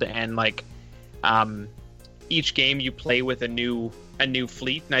world, and like each game you play with a new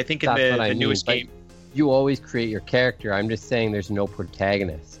fleet. And I think in the newest game, you always create your character. I'm just saying there's no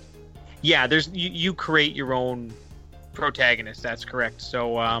protagonist. Yeah, you create your own protagonist. That's correct.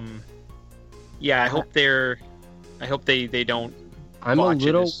 So I hope they don't. I'm a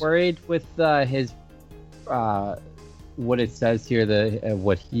little worried with his what it says here.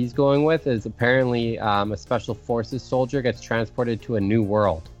 What he's going with is apparently a special forces soldier gets transported to a new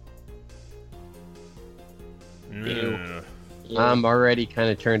world. I'm already kind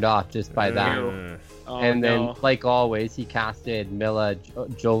of turned off just by that. And then, like always, he casted Mila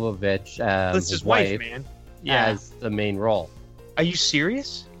Jovovich, his wife, man. as the main role. Are you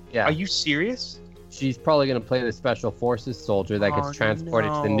serious? Yeah. Are you serious? She's probably going to play the special forces soldier that gets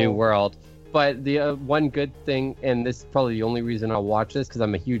transported to the new world. But the one good thing, and this is probably the only reason I'll watch this, because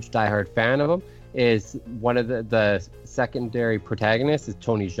I'm a huge diehard fan of him, is one of the secondary protagonists is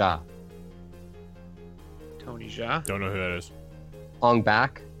Tony Jaa. Tony Jaa? Don't know who that is. Ong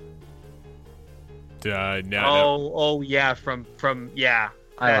Bak. Oh yeah, from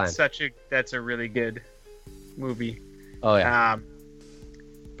Island. That's a really good movie. Oh yeah.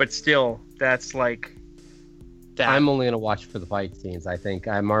 But still, that's like that. I'm only gonna watch for the fight scenes. I think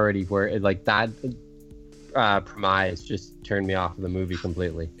I'm already worried. Like that premise just turned me off of the movie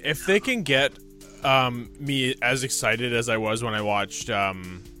completely. If they can get me as excited as I was when I watched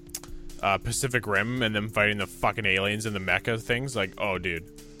Pacific Rim and them fighting the fucking aliens and the mecha things, like, oh dude.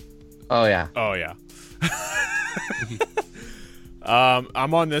 Oh yeah.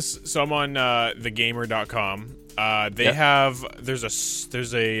 I'm on this, so I'm on thegamer.com.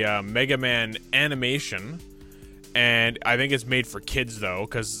 There's a Mega Man animation, and I think it's made for kids though,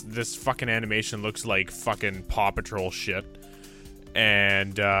 because this fucking animation looks like fucking Paw Patrol shit.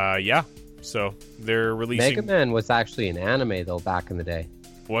 And so they're releasing. Mega Man was actually an anime though back in the day.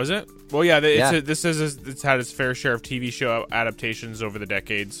 Was it? Well, yeah. It's had its fair share of TV show adaptations over the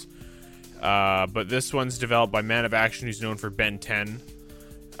decades. But this one's developed by Man of Action, who's known for Ben 10.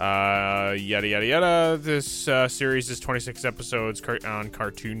 Yada yada yada. This series is 26 episodes on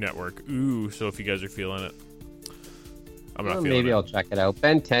Cartoon Network. Ooh, so if you guys are feeling it, I'm not feeling it. Maybe I'll check it out.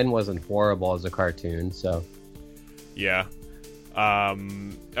 Ben 10 wasn't horrible as a cartoon, so. Yeah.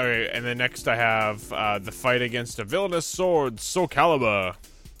 Okay, and then next I have the fight against a villainous sword, Soul Calibur.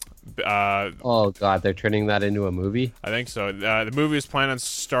 Oh god, they're turning that into a movie? I think so. The movie is planned on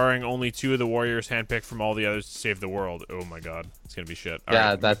starring only 2 of the warriors handpicked from all the others to save the world. Oh my god, it's gonna be shit. All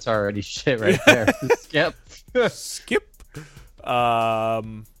right. That's already shit right there. Skip. Skip.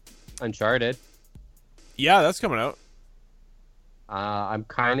 Uncharted. Yeah, that's coming out. I'm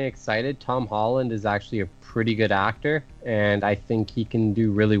kind of excited. Tom Holland is actually a pretty good actor, and I think he can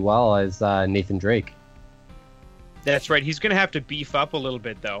do really well as Nathan Drake. That's right. He's going to have to beef up a little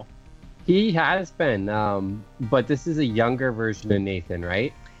bit, though. He has been, but this is a younger version of Nathan,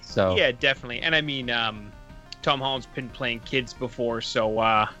 right? So Yeah, definitely. And I mean, Tom Holland's been playing kids before,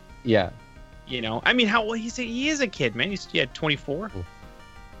 so yeah, you know. I mean, how old he is a kid, man. He's 24.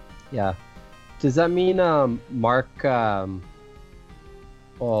 yeah. Does that mean Mark?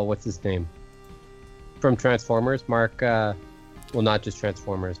 What's his name? From Transformers, Mark. Well, not just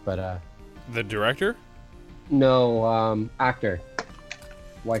Transformers, but The director? no, actor.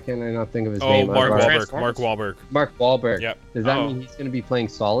 Why can't I not think of his Oh, name? Mark Wahlberg. Transformers? Mark Wahlberg. Mark Wahlberg. Yep. Does that Oh. mean he's going to be playing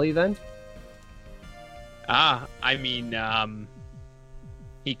Sully then? I mean,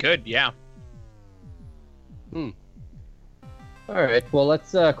 he could, yeah. All right. Well,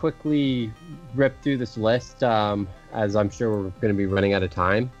 let's quickly rip through this list, as I'm sure we're going to be running out of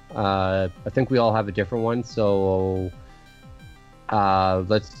time. I think we all have a different one, so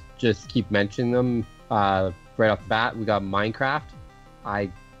let's just keep mentioning them. Right off the bat, we got Minecraft.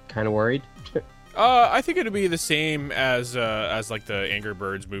 I kind of worried. I think it'd be the same as like the Angry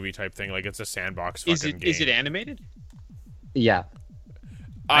Birds movie type thing. Like it's a sandbox fucking game. Is it animated? Yeah.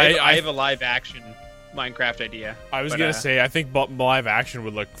 I have a live action Minecraft idea. I was but, gonna say I think live action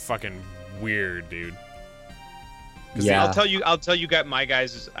would look fucking weird, dude. Yeah. I'll tell you got my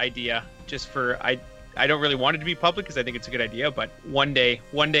guys' idea just for I don't really want it to be public because I think it's a good idea, but one day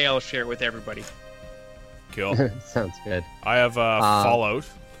I'll share it with everybody. Cool. Sounds good. I have Fallout.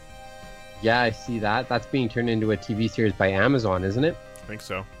 Yeah, I see that. That's being turned into a TV series by Amazon, isn't it? I think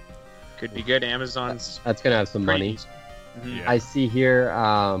so. Could be good. Amazon's That's going to have some money. Mhm. Yeah. I see here,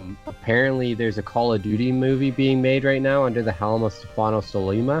 apparently there's a Call of Duty movie being made right now under the helm of Stefano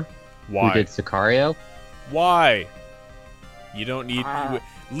Solima, who Why? did Sicario. Why? You don't need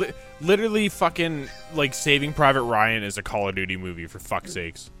literally fucking like Saving Private Ryan is a Call of Duty movie for fuck's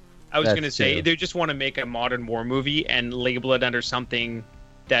sakes. I was That's going to say true. they just want to make a modern war movie and label it under something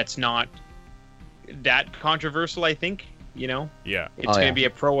that's not that controversial, I think, you know? Yeah. It's Oh, going to yeah. be a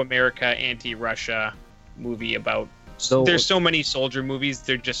pro-America, anti-Russia movie about... So There's so many soldier movies,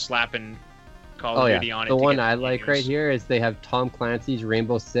 they're just slapping Call of Duty on it. The to one get I like right views. here is they have Tom Clancy's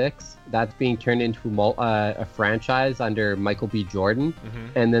Rainbow Six. That's being turned into a franchise under Michael B. Jordan. Mm-hmm.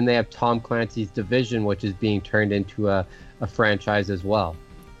 And then they have Tom Clancy's Division, which is being turned into a franchise as well.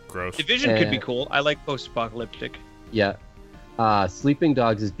 Gross. Division could be Uh, cool. I like post-apocalyptic. Yeah. Sleeping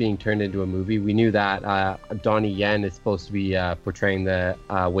Dogs is being turned into a movie. We knew that. Donnie Yen is supposed to be portraying the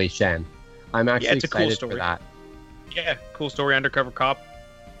Wei Shen. I'm actually it's a cool excited for story. that. Yeah, cool story, undercover cop.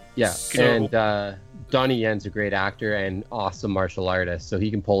 Yeah, So- and Donnie Yen's a great actor and awesome martial artist, so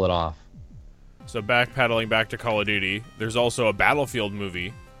he can pull it off. So backpedaling back to Call of Duty, there's also a Battlefield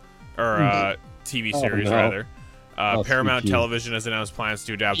movie, or TV series no. rather. Oh, Paramount sweet. Television has announced plans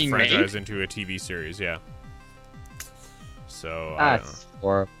to adapt the Being franchise made? into a TV series. Yeah. So I don't know. That's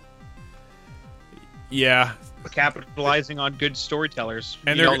or Yeah, Capitalizing on good storytellers.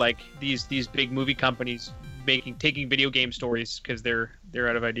 And you know, they're- like these big movie companies taking video game stories because they're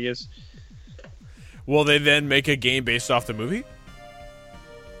out of ideas. will they then make a game based off the movie?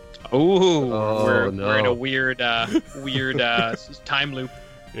 Oh, we're in a no. weird time loop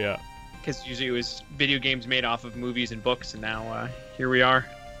Yeah. because usually it was video games made off of movies and books, and now here we are.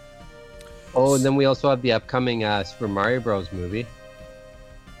 Oh, and then we also have the upcoming Super Mario Bros. Movie.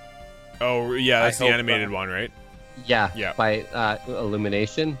 Oh, yeah, that's I the hope, animated one, right? Yeah, Yeah. by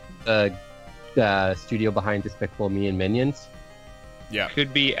Illumination, the studio behind Despicable Me and Minions. Yeah.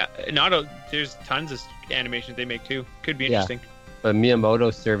 Could be there's tons of animations they make too. Could be Yeah. interesting. But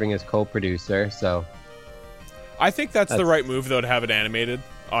Miyamoto's serving as co-producer, so I think that's the That's- right move, though, to have it animated,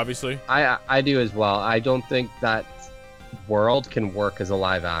 obviously. I do as well. I don't think that world can work as a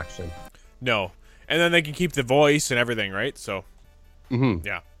live action. No. And then they can keep the voice and everything, right? So, Mm-hmm.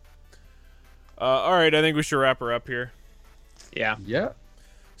 yeah. All right, I think we should wrap her up here. Yeah. Yeah.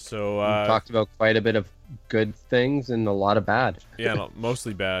 So, We talked about quite a bit of good things and a lot of bad. yeah, no,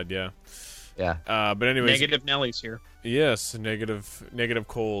 mostly bad, yeah. Yeah. But anyways, Negative Nellies here. yes, negative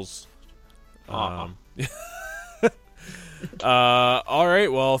Coles. Aw. All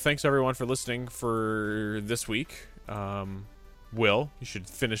right, well, thanks everyone for listening for this week. Will, you should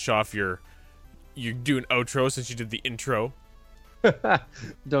finish off you do an outro since you did the intro.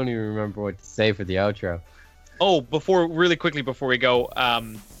 Don't even remember what to say for the outro. Oh, really quickly before we go,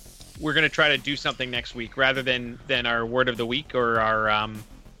 we're gonna try to do something next week rather than our word of the week or our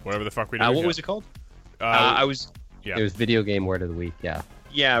whatever the fuck we do. What was it called? Yeah. It was video game word of the week. Yeah.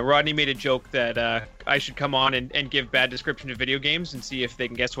 Yeah, Rodney made a joke that I should come on and give bad description of video games and see if they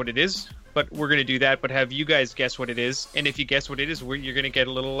can guess what it is. But we're gonna do that. But have you guys guess what it is? And if you guess what it is, you're gonna get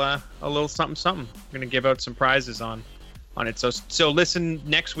a little something. We're gonna give out some prizes on it. So listen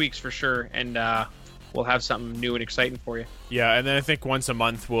next week's for sure, and we'll have something new and exciting for you. Yeah, and then I think once a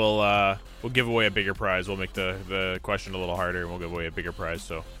month we'll give away a bigger prize. We'll make the question a little harder, and we'll give away a bigger prize.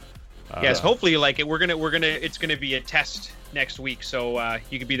 So yes, hopefully you like it. It's gonna be a test next week, so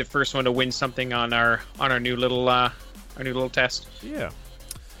you could be the first one to win something on our new little test. Yeah.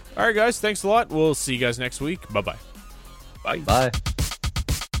 All right, guys. Thanks a lot. We'll see you guys next week. Bye-bye. Bye. Bye.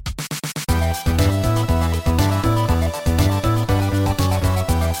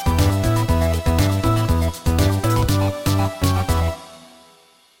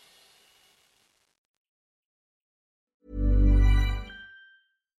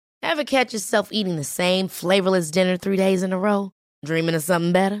 Ever catch yourself eating the same flavorless dinner 3 days in a row? Dreaming of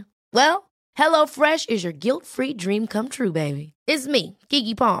something better? Well, HelloFresh is your guilt-free dream come true, baby. It's me,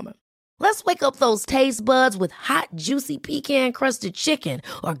 Keke Palmer. Let's wake up those taste buds with hot, juicy pecan-crusted chicken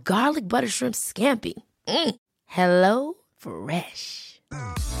or garlic butter shrimp scampi. Hello Fresh.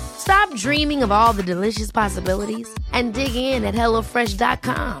 Stop dreaming of all the delicious possibilities and dig in at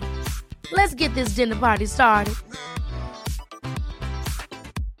HelloFresh.com. Let's get this dinner party started.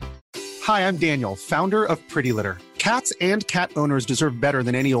 Hi, I'm Daniel, founder of Pretty Litter. Cats and cat owners deserve better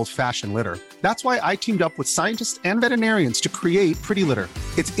than any old-fashioned litter. That's why I teamed up with scientists and veterinarians to create Pretty Litter.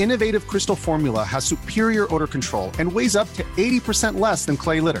 Its innovative crystal formula has superior odor control and weighs up to 80% less than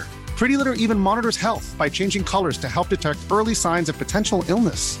clay litter. Pretty Litter even monitors health by changing colors to help detect early signs of potential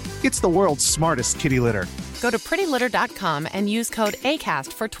illness. It's the world's smartest kitty litter. Go to prettylitter.com and use code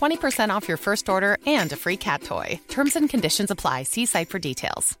ACAST for 20% off your first order and a free cat toy. Terms and conditions apply. See site for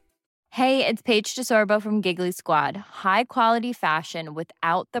details. Hey, it's Paige DeSorbo from Giggly Squad. High quality fashion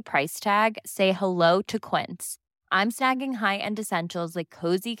without the price tag. Say hello to Quince. I'm snagging high-end essentials like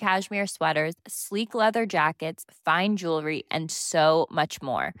cozy cashmere sweaters, sleek leather jackets, fine jewelry, and so much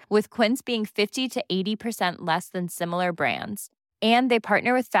more. With Quince being 50 to 80% less than similar brands. And they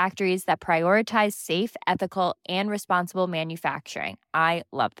partner with factories that prioritize safe, ethical, and responsible manufacturing. I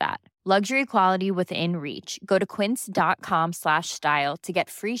love that. Luxury quality within reach. Go to quince.com/style to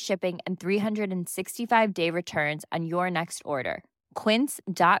get free shipping and 365-day returns on your next order.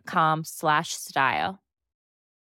 Quince.com/style.